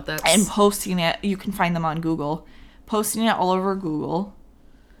 No, that's... And posting it. You can find them on Google. Posting it all over Google.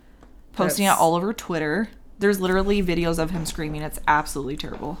 Posting it all over Twitter. There's literally videos of him screaming. It's absolutely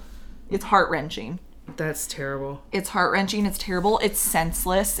terrible. It's heart-wrenching. That's terrible. It's heart-wrenching. It's terrible. It's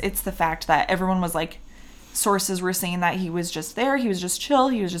senseless. It's the fact that everyone was like, sources were saying that he was just there. He was just chill.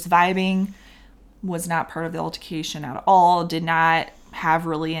 He was just vibing. Was not part of the altercation at all. Did not have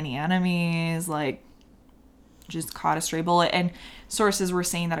really any enemies. Like, just caught a stray bullet. And sources were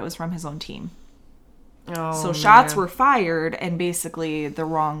saying that it was from his own team. Oh, so shots were fired, and basically the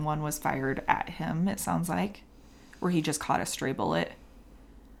wrong one was fired at him, it sounds like, where he just caught a stray bullet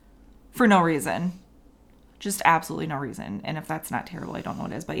for no reason. Just absolutely no reason. And if that's not terrible, I don't know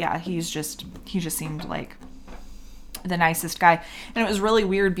what is. But yeah, he just seemed like the nicest guy. And it was really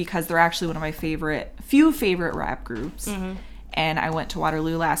weird because they're actually one of my few favorite rap groups. Mm-hmm. And I went to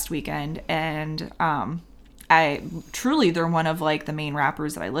Waterloo last weekend, and they're one of like the main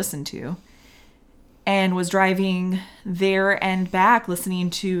rappers that I listen to. And was driving there and back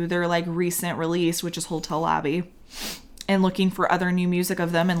listening to their like recent release, which is Hotel Lobby, and looking for other new music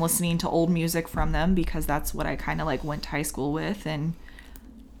of them and listening to old music from them, because that's what I kind of like went to high school with and,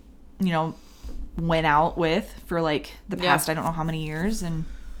 you know, went out with for like the past, I don't know how many years. And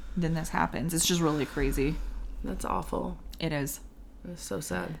then this happens. It's just really crazy. That's awful. It is. It's so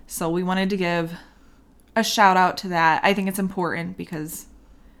sad. So we wanted to give a shout out to that. I think it's important because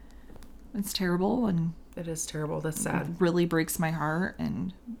it's terrible, and it is terrible. That's sad. It really breaks my heart,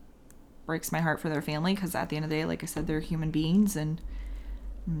 and breaks my heart for their family, because at the end of the day, like I said, they're human beings and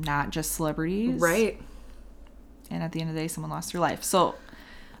not just celebrities. Right. And at the end of the day, someone lost their life. So,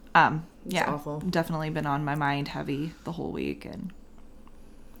 it's awful. Definitely been on my mind heavy the whole week, and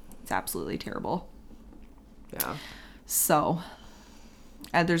it's absolutely terrible. Yeah. So,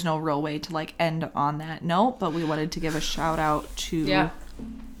 there's no real way to like end on that note, but we wanted to give a shout out to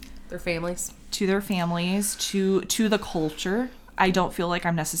their families, to the culture. I don't feel like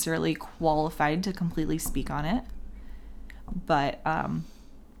I'm necessarily qualified to completely speak on it, but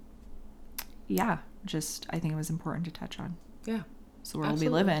just I think it was important to touch on. Yeah, it's the world we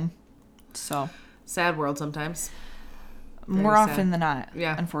live in. So sad world sometimes. Very more sad. Often than not.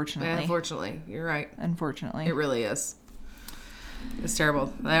 Yeah, unfortunately. Yeah, unfortunately, you're right. Unfortunately, it really is. It's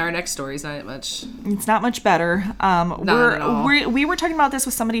terrible. Our next story's not much. It's not much better. Not at all. We were talking about this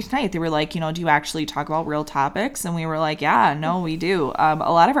with somebody tonight. They were like, do you actually talk about real topics? And we were like, yeah, no, we do. A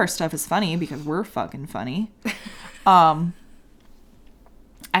lot of our stuff is funny because we're fucking funny. I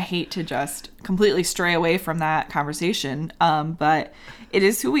hate to just completely stray away from that conversation, but it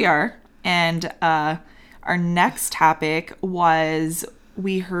is who we are. And our next topic was,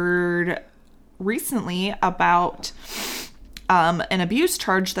 we heard recently about an abuse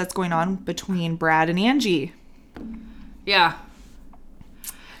charge that's going on between Brad and Angie. Yeah.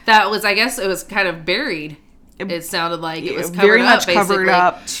 That was, I guess it was kind of buried. It sounded like it was covered very up, much covered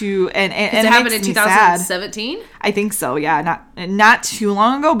up to, and it happened in 2017? I think so, yeah. Not too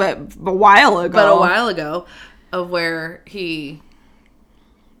long ago, but a while ago. Of where he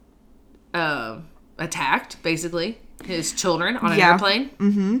attacked, basically, his children on an airplane.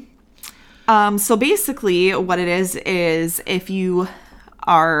 Mm-hmm. So basically what it is if you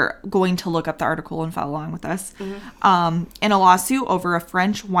are going to look up the article and follow along with us, in a lawsuit over a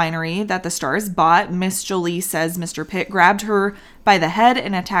French winery that the stars bought, Miss Jolie says Mr. Pitt grabbed her by the head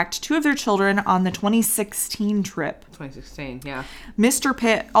and attacked two of their children on the 2016 trip. 2016, yeah. Mr.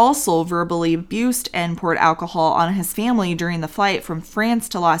 Pitt also verbally abused and poured alcohol on his family during the flight from France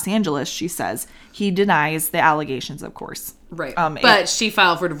to Los Angeles, she says. He denies the allegations, of course. Right. But she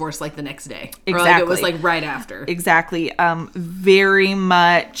filed for divorce like the next day. Exactly. Or like it was like right after. Exactly. Very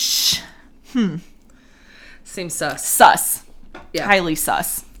much. Seems sus. Sus. Yeah. Highly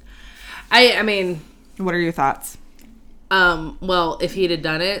sus. I mean. What are your thoughts? Well, if he'd have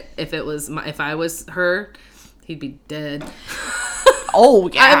done it, if I was her, he'd be dead. Oh,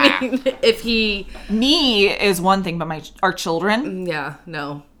 yeah. I mean, if he. Me is one thing, but our children. Yeah,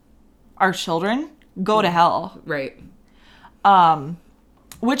 no. Our children go to hell. Right.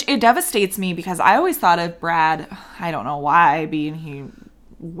 Which it devastates me because I always thought of Brad, I don't know why, being he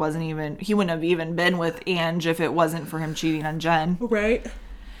wouldn't have even been with Ange if it wasn't for him cheating on Jen. Right.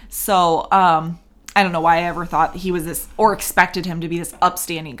 So, I don't know why I ever thought he was this, or expected him to be this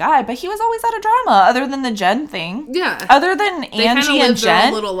upstanding guy, but he was always out of drama, other than the Jen thing. Yeah. Other than Angie and Jen, their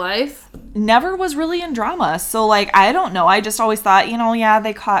own little life. Never was really in drama. So, like, I don't know. I just always thought,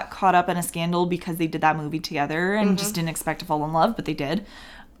 they caught up in a scandal because they did that movie together and just didn't expect to fall in love, but they did.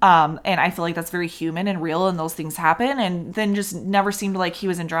 And I feel like that's very human and real, and those things happen, and then just never seemed like he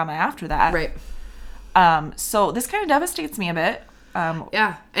was in drama after that. Right. So this kind of devastates me a bit.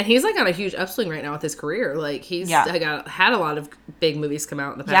 Yeah, and he's like on a huge upswing right now with his career. Like he's had a lot of big movies come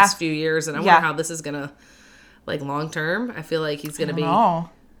out in the past few years, and I wonder how this is gonna, like, long term. I feel like he's gonna be.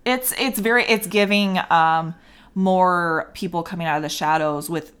 It's giving more people coming out of the shadows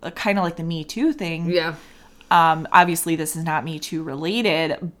with kind of like the Me Too thing. Yeah. Obviously this is not Me Too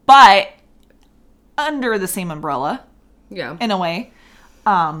related, but under the same umbrella. Yeah. In a way.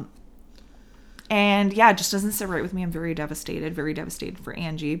 And yeah, it just doesn't sit right with me. I'm very devastated for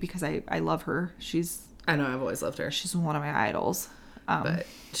Angie because I love her. I know, I've always loved her. She's one of my idols. But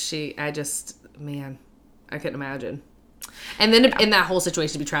I couldn't imagine. And then in that whole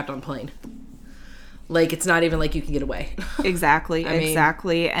situation to be trapped on a plane. Like, it's not even like you can get away. Exactly.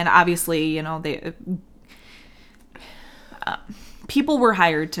 Exactly. And obviously, you know, they people were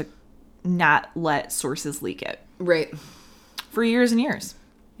hired to not let sources leak it. Right. For years and years.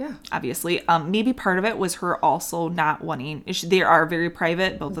 Yeah. Obviously. Maybe part of it was her also not wanting... They are very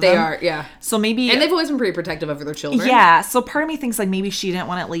private, both of them. They are, yeah. So maybe... And they've always been pretty protective over their children. Yeah. So part of me thinks like maybe she didn't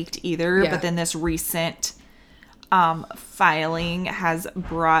want it leaked either. Yeah. But then this recent filing has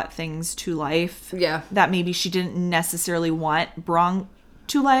brought things to life. Yeah. That maybe she didn't necessarily want brought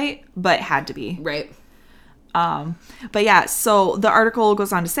to light, but had to be. Right. But yeah, so the article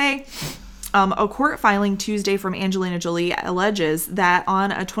goes on to say... a court filing Tuesday from Angelina Jolie alleges that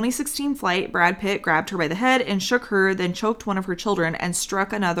on a 2016 flight, Brad Pitt grabbed her by the head and shook her, then choked one of her children and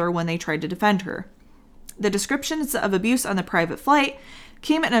struck another when they tried to defend her. The descriptions of abuse on the private flight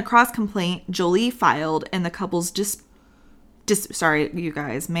came in a cross complaint Jolie filed, and the couple's sorry, you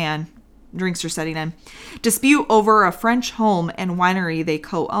guys, man, drinks are setting in. Dispute over a French home and winery they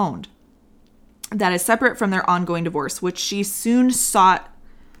co-owned. That is separate from their ongoing divorce, which she sought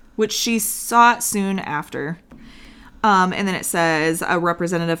soon after. And then it says a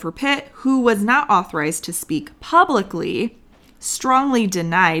representative for Pitt, who was not authorized to speak publicly, strongly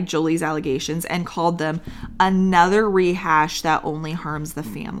denied Jolie's allegations and called them another rehash that only harms the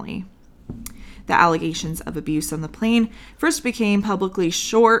family. The allegations of abuse on the plane first became public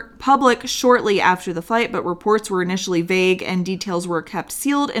shortly after the flight, but reports were initially vague and details were kept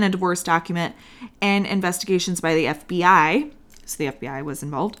sealed in a divorce document, and investigations by the FBI... So the FBI was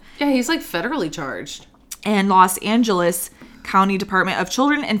involved. Yeah, he's like federally charged. And Los Angeles County Department of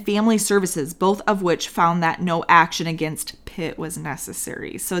Children and Family Services, both of which found that no action against Pitt was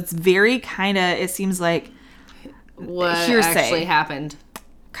necessary. So it's very kind of, it seems like what hearsay. Actually happened.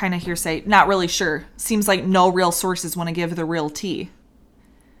 Kind of hearsay. Not really sure. Seems like no real sources want to give the real tea.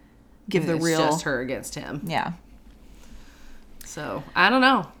 It's just her against him. Yeah. So, I don't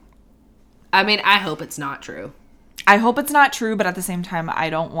know. I mean, I hope it's not true. I hope it's not true, but at the same time, I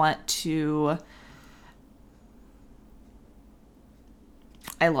don't want to...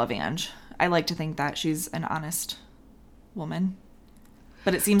 I love Ange. I like to think that she's an honest woman.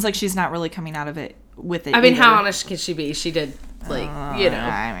 But it seems like she's not really coming out of it with it I mean, either. how honest can she be? She did,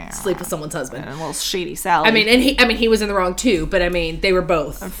 sleep with someone's husband. A little shady Sally. I mean, he was in the wrong too, but I mean, they were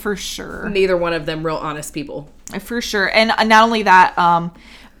both. For sure. Neither one of them real honest people. For sure. And not only that,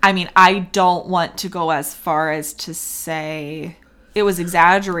 I mean, I don't want to go as far as to say it was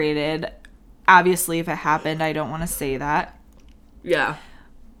exaggerated. Obviously, if it happened, I don't want to say that. Yeah.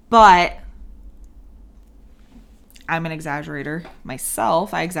 But I'm an exaggerator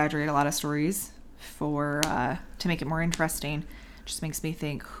myself. I exaggerate a lot of stories to make it more interesting. Just makes me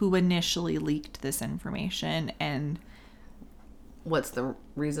think who initially leaked this information and what's the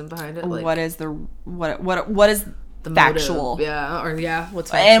reason behind it? Like, what is the factual? Motive. Yeah,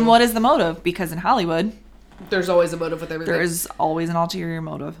 what's factual? And what is the motive? Because in Hollywood, there's always a motive with everything. There's always an ulterior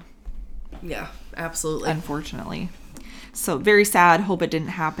motive. Yeah, absolutely. Unfortunately. So very sad. Hope it didn't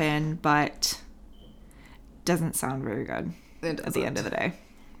happen, but doesn't sound very good at the end of the day.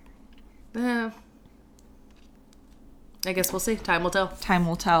 Yeah. I guess we'll see. Time will tell. Time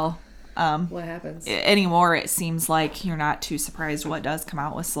will tell. What happens? Anymore, it seems like you're not too surprised what does come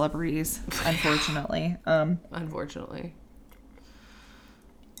out with celebrities, unfortunately. Unfortunately.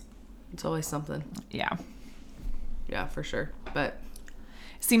 It's always something. Yeah. Yeah, for sure. But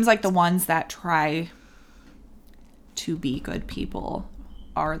it seems like the ones that try to be good people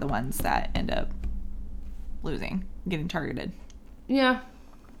are the ones that end up losing, getting targeted. Yeah.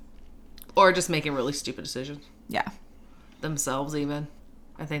 Or just making really stupid decisions. Yeah. Themselves even.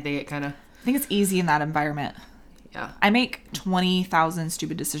 I think they get kind of... I think it's easy in that environment. Yeah. I make 20,000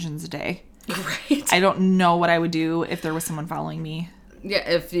 stupid decisions a day. Right. I don't know what I would do if there was someone following me. Yeah,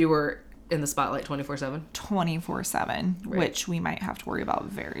 if you were in the spotlight 24/7. 24/7, right. Which we might have to worry about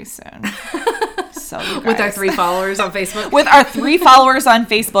very soon. So you guys. With our 3 followers on Facebook. With our 3 followers on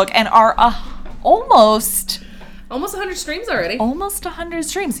Facebook and our almost 100 streams already. Almost 100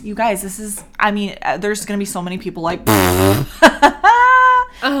 streams. You guys, this is, I mean, there's going to be so many people like, y'all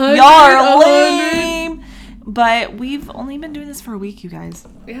are lame. But we've only been doing this for a week, you guys.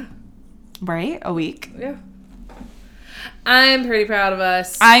 Yeah. Right? A week. Yeah. I'm pretty proud of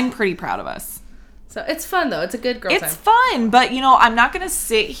us. I'm pretty proud of us. So it's fun, though. It's a good girl time. It's fun, but, you know, I'm not going to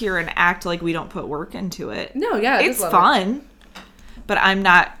sit here and act like we don't put work into it. No, yeah. It's fun. But I'm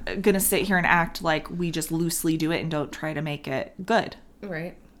not going to sit here and act like we just loosely do it and don't try to make it good.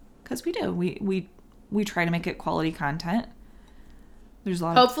 Right. Because we do. We try to make it quality content. There's a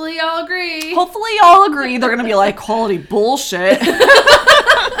lot Hopefully y'all agree. Hopefully y'all agree. They're going to be like, quality bullshit.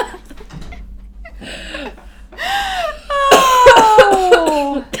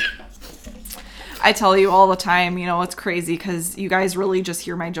 I tell you all the time, you know, it's crazy because you guys really just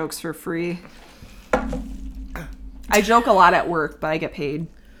hear my jokes for free. I joke a lot at work, but I get paid.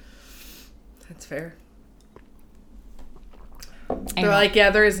 That's fair. They're like, yeah,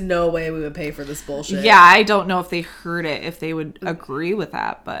 there is no way we would pay for this bullshit. Yeah, I don't know if they heard it, if they would agree with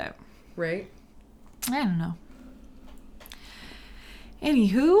that, but... Right? I don't know.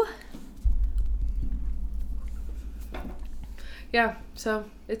 Anywho. Yeah, so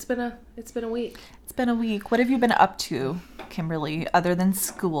it's been a week. It's been a week. What have you been up to, Kimberly, other than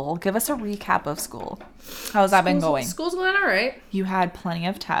school? Give us a recap of school. How's that been going? School's going all right. You had plenty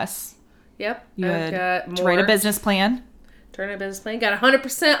of tests. Yep. You I've got to more. write a business plan. Turn a business plan. Got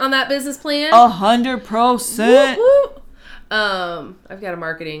 100% on that business plan. 100%. Woo, woo. I've got a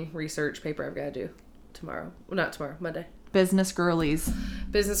marketing research paper I've got to do tomorrow. Well, not tomorrow, Monday. Business girlies.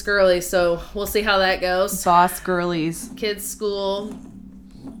 Business girlies. So we'll see how that goes. Boss girlies. Kids' school.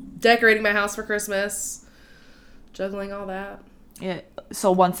 Decorating my house for Christmas. Juggling all that.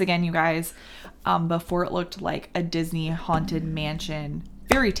 So once again, you guys, before it looked like a Disney haunted mansion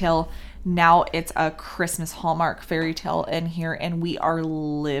fairy tale, now it's a Christmas Hallmark fairy tale in here, and we are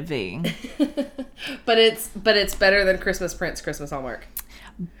living. but it's better than Christmas Prince, Christmas Hallmark.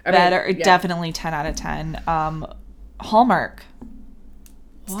 Definitely 10 out of 10. Hallmark.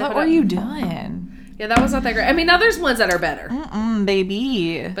 What were you doing? Yeah, that was not that great. I mean, now there's ones that are better.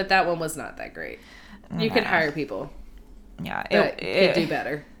 Baby. But that one was not that great. You can hire people. Yeah. It could do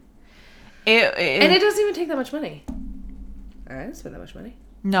better. And it doesn't even take that much money. I didn't spend that much money.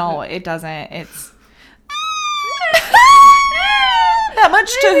 No, it doesn't. It's... that much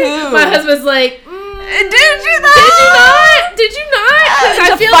to who? My husband's like, Did you not? Did you not? Because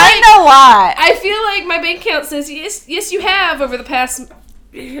I feel like a lot. I feel like my bank account says yes, you have over the past.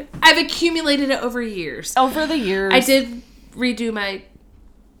 I've accumulated it over years. Over the years, I did redo my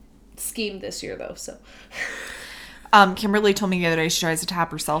scheme this year though. So, Kimberly told me the other day she tries to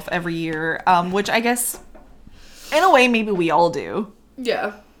tap herself every year, which I guess, in a way, maybe we all do.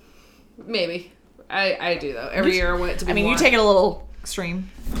 Yeah, maybe I do though. Every year I want it to be. I mean, more. You take it a little extreme.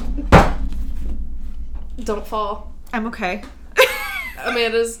 Don't fall. I'm okay.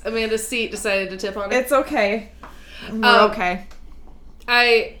 Amanda's seat decided to tip on it. It's okay. We're okay.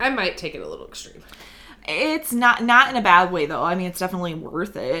 I might take it a little extreme. It's not in a bad way though. I mean, it's definitely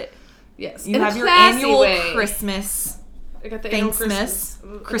worth it. Yes. You have your annual Christmas. I got the Thanksmas.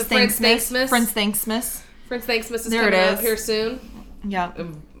 Friends Thanksmas. Friends Thanksmas. Friends Thanksmas is there coming it up here soon. Yeah.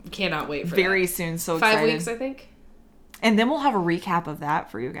 Cannot wait for Very that. soon. So 5 excited. weeks, I think. And then we'll have a recap of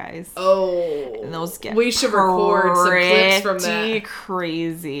that for you guys. Oh. And those get we should record some clips from that.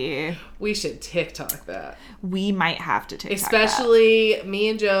 Crazy. We should TikTok that. We might have to TikTok Especially that. Me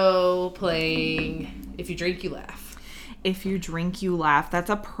and Joe playing If You Drink, You Laugh. If you drink, you laugh. That's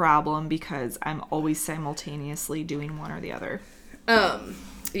a problem because I'm always simultaneously doing one or the other.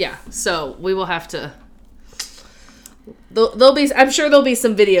 Yeah. So we will have to... I'm sure there'll be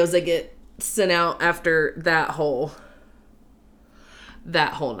some videos that get sent out after that whole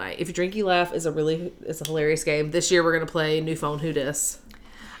night. If You Drink, You Laugh is it's a hilarious game. This year we're going to play New Phone Who Dis.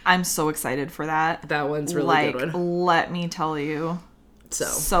 I'm so excited for that. That one's really good one. Let me tell you.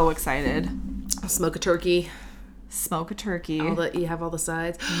 So excited. Smoke a turkey. You have all the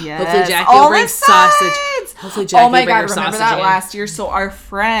sides. Yes. Hopefully Jackie will bring sausage. Hopefully Jackie will bring her sausage. Remember that last year? So our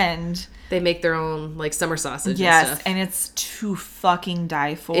friend... They make their own like summer sausage. Yes, and stuff. and it's to fucking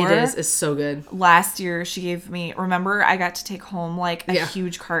die for. It is. It's so good. Last year she gave me. Remember, I got to take home like a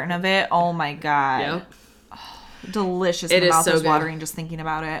huge carton of it. Oh my god. Yep. Oh, delicious. It My is mouth so is good. watering just thinking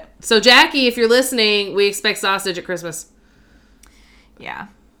about it. So Jackie, if you're listening, we expect sausage at Christmas. Yeah.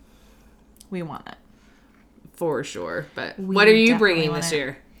 We want it. For sure. But what are you bringing this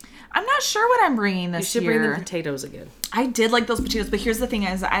year? I'm not sure what I'm bringing this year. You should bring the potatoes again. I did like those potatoes, but here's the thing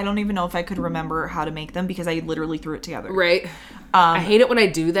is I don't even know if I could remember how to make them because I literally threw it together. Right. I hate it when I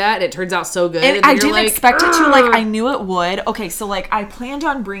do that and it turns out so good. And I didn't expect it to. Like, I knew it would. Okay, so, like, I planned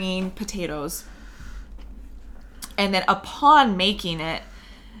on bringing potatoes. And then upon making it,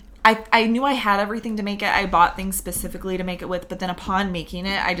 I knew I had everything to make it. I bought things specifically to make it with. But then upon making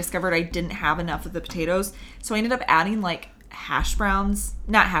it, I discovered I didn't have enough of the potatoes. So I ended up adding, like,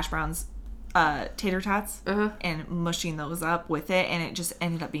 tater tots and mushing those up with it, and it just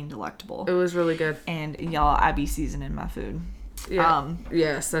ended up being delectable. It was really good. And y'all, I be seasoning my food. Yeah.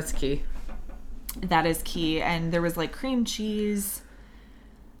 Yes, that's key. That is key. And there was like cream cheese.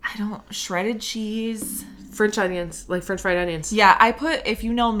 Shredded cheese. French onions, like French fried onions. Yeah, if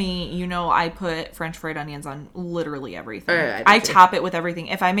you know me, you know I put French fried onions on literally everything. Right, I top it with everything.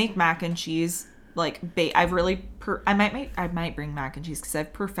 If I make mac and cheese, like I've really I might bring mac and cheese because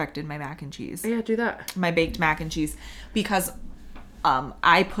I've perfected my mac and cheese. Yeah, do that. My baked mac and cheese because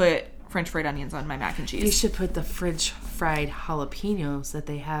I put French fried onions on my mac and cheese. You should put the French fried jalapenos that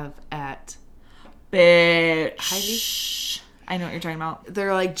they have at Bitch. I know what you're talking about.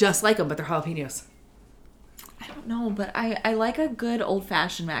 They're like just like them, but they're jalapenos. I don't know, but I like a good old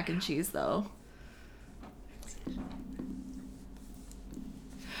fashioned mac and cheese though.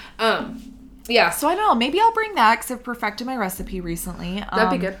 Yeah. So I don't know. Maybe I'll bring that because I've perfected my recipe recently.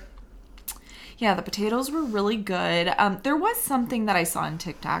 That'd be good. Yeah, the potatoes were really good. There was something that I saw on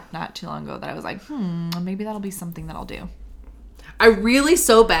TikTok not too long ago that I was like, maybe that'll be something that I'll do. I really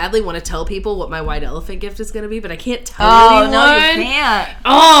so badly want to tell people what my white elephant gift is going to be, but I can't tell anyone. No, you can't.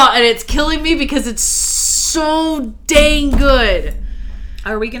 Oh, and it's killing me because it's so dang good.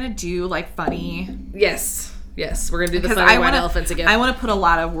 Are we going to do like funny? Yes, we're going to do the funny white elephants again. I want to put a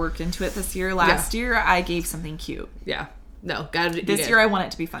lot of work into it this year. Last year, I gave something cute. Yeah. No, gotta This year, I want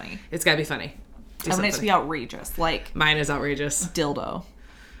it to be funny. It's got to be funny. I want it to be outrageous. Like mine is outrageous. Dildo.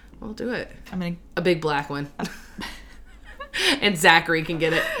 We'll do it. A big black one. And Zachary can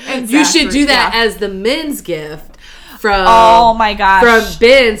get it. And you should do that as the men's gift from oh my gosh, from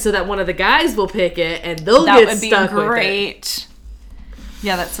Ben, so that one of the guys will pick it and they'll get stuck with it.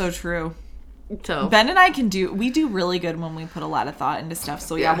 Yeah, that's so true. So Ben and I we do really good when we put a lot of thought into stuff.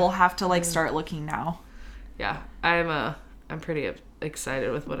 So yeah, we'll have to like start looking now. Yeah, I'm pretty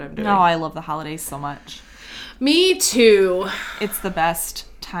excited with what I'm doing. No, I love the holidays so much. Me too. It's the best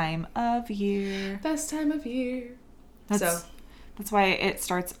time of year. Best time of year. That's why it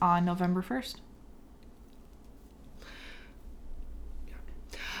starts on November 1st.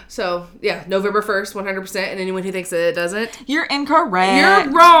 So, yeah, November 1st, 100%. And anyone who thinks that it doesn't, you're incorrect.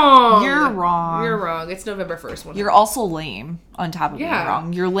 You're wrong. You're wrong. You're wrong. It's November 1st. 100%. You're also lame on top of being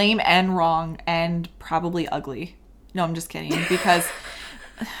wrong. You're lame and wrong and probably ugly. No, I'm just kidding. Because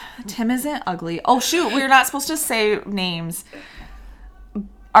Tim isn't ugly. Oh, shoot. We're not supposed to say names.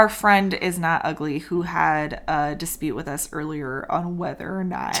 Our friend is not ugly who had a dispute with us earlier on whether or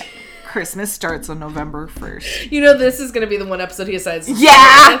not Christmas starts on November 1st. You know, this is going to be the one episode he decides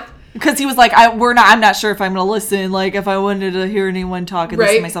to because he was like, I'm not sure if I'm going to listen, like if I wanted to hear anyone talk and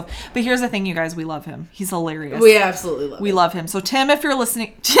listen to myself. But here's the thing, you guys, we love him. He's hilarious. We absolutely love him. We love him. So Tim, if you're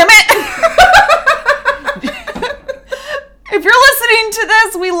listening, if you're listening to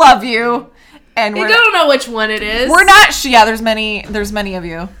this, we love you. And we don't know which one it is. We're not. There's many of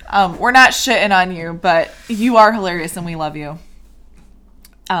you. We're not shitting on you, but you are hilarious, and we love you.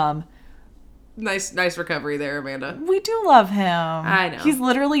 Nice recovery there, Amanda. We do love him. I know. He's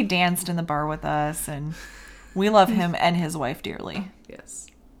literally danced in the bar with us, and we love him and his wife dearly. Yes,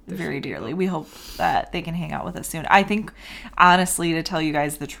 very dearly. We hope that they can hang out with us soon. I think, honestly, to tell you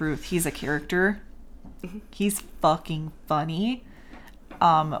guys the truth, he's a character. He's fucking funny.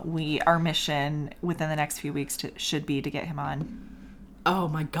 Our mission within the next few weeks should be to get him on. Oh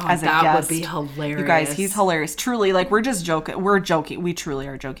my God, that would be hilarious. You guys, he's hilarious. Truly, like, we're just joking. We're joking. We truly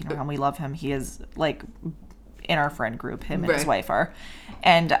are joking around. We love him. He is, like, in our friend group, him and his wife are.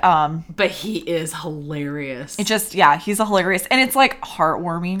 And, but he is hilarious. It just, he's a hilarious. And it's, like,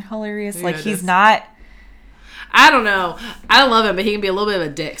 heartwarming hilarious. Yeah, like, he's not... I don't know. I love him, but he can be a little bit of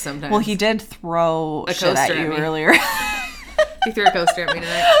a dick sometimes. Well, he did throw a shit at you earlier. He threw a coaster at me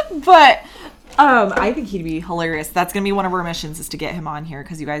tonight. But I think he'd be hilarious. That's gonna be one of our missions, is to get him on here,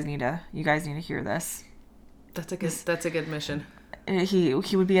 because you guys need to hear this. That's a good mission. He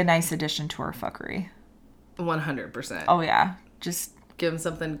would be a nice addition to our fuckery. 100%. Oh yeah, just give him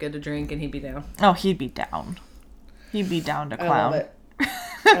something good to drink and he'd be down. Oh, he'd be down. He'd be down to clown. I love it.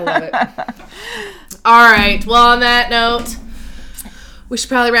 I love it. All right. Well, on that note, we should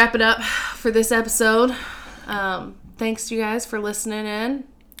probably wrap it up for this episode. Thanks to you guys for listening in.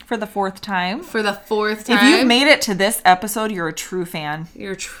 For the fourth time. If you've made it to this episode, you're a true fan.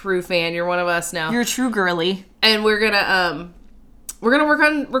 You're a true fan. You're one of us now. You're a true girly. And we're gonna work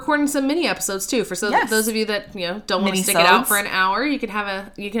on recording some mini episodes too. For those of you that don't want to stick it out for an hour, you can have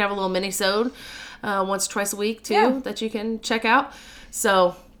a little mini-sode once or twice a week too that you can check out.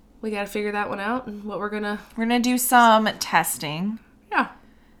 So we got to figure that one out, and what we're gonna do some testing. Yeah,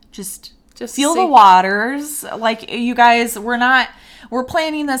 just feel the waters. Like, you guys, we're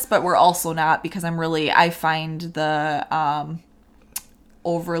planning this, but we're also not, because I find the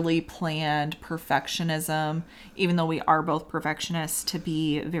overly planned perfectionism, even though we are both perfectionists, to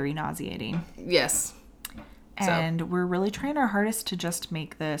be very nauseating. Yes. And we're really trying our hardest to just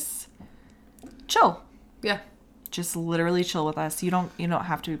make this chill. Yeah. Just literally chill with us. You don't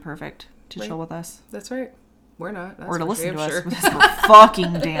have to be perfect to chill with us. That's right. We're not. Or to listen to us. We're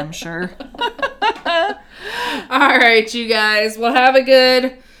fucking damn sure. All right, you guys. Well, have a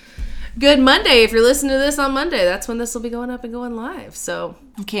good Monday. If you're listening to this on Monday, that's when this will be going up and going live. So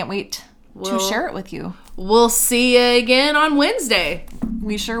I can't wait to share it with you. We'll see you again on Wednesday.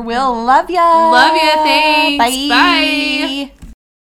 We sure will. Love ya. Love ya. Thanks. Bye. Bye.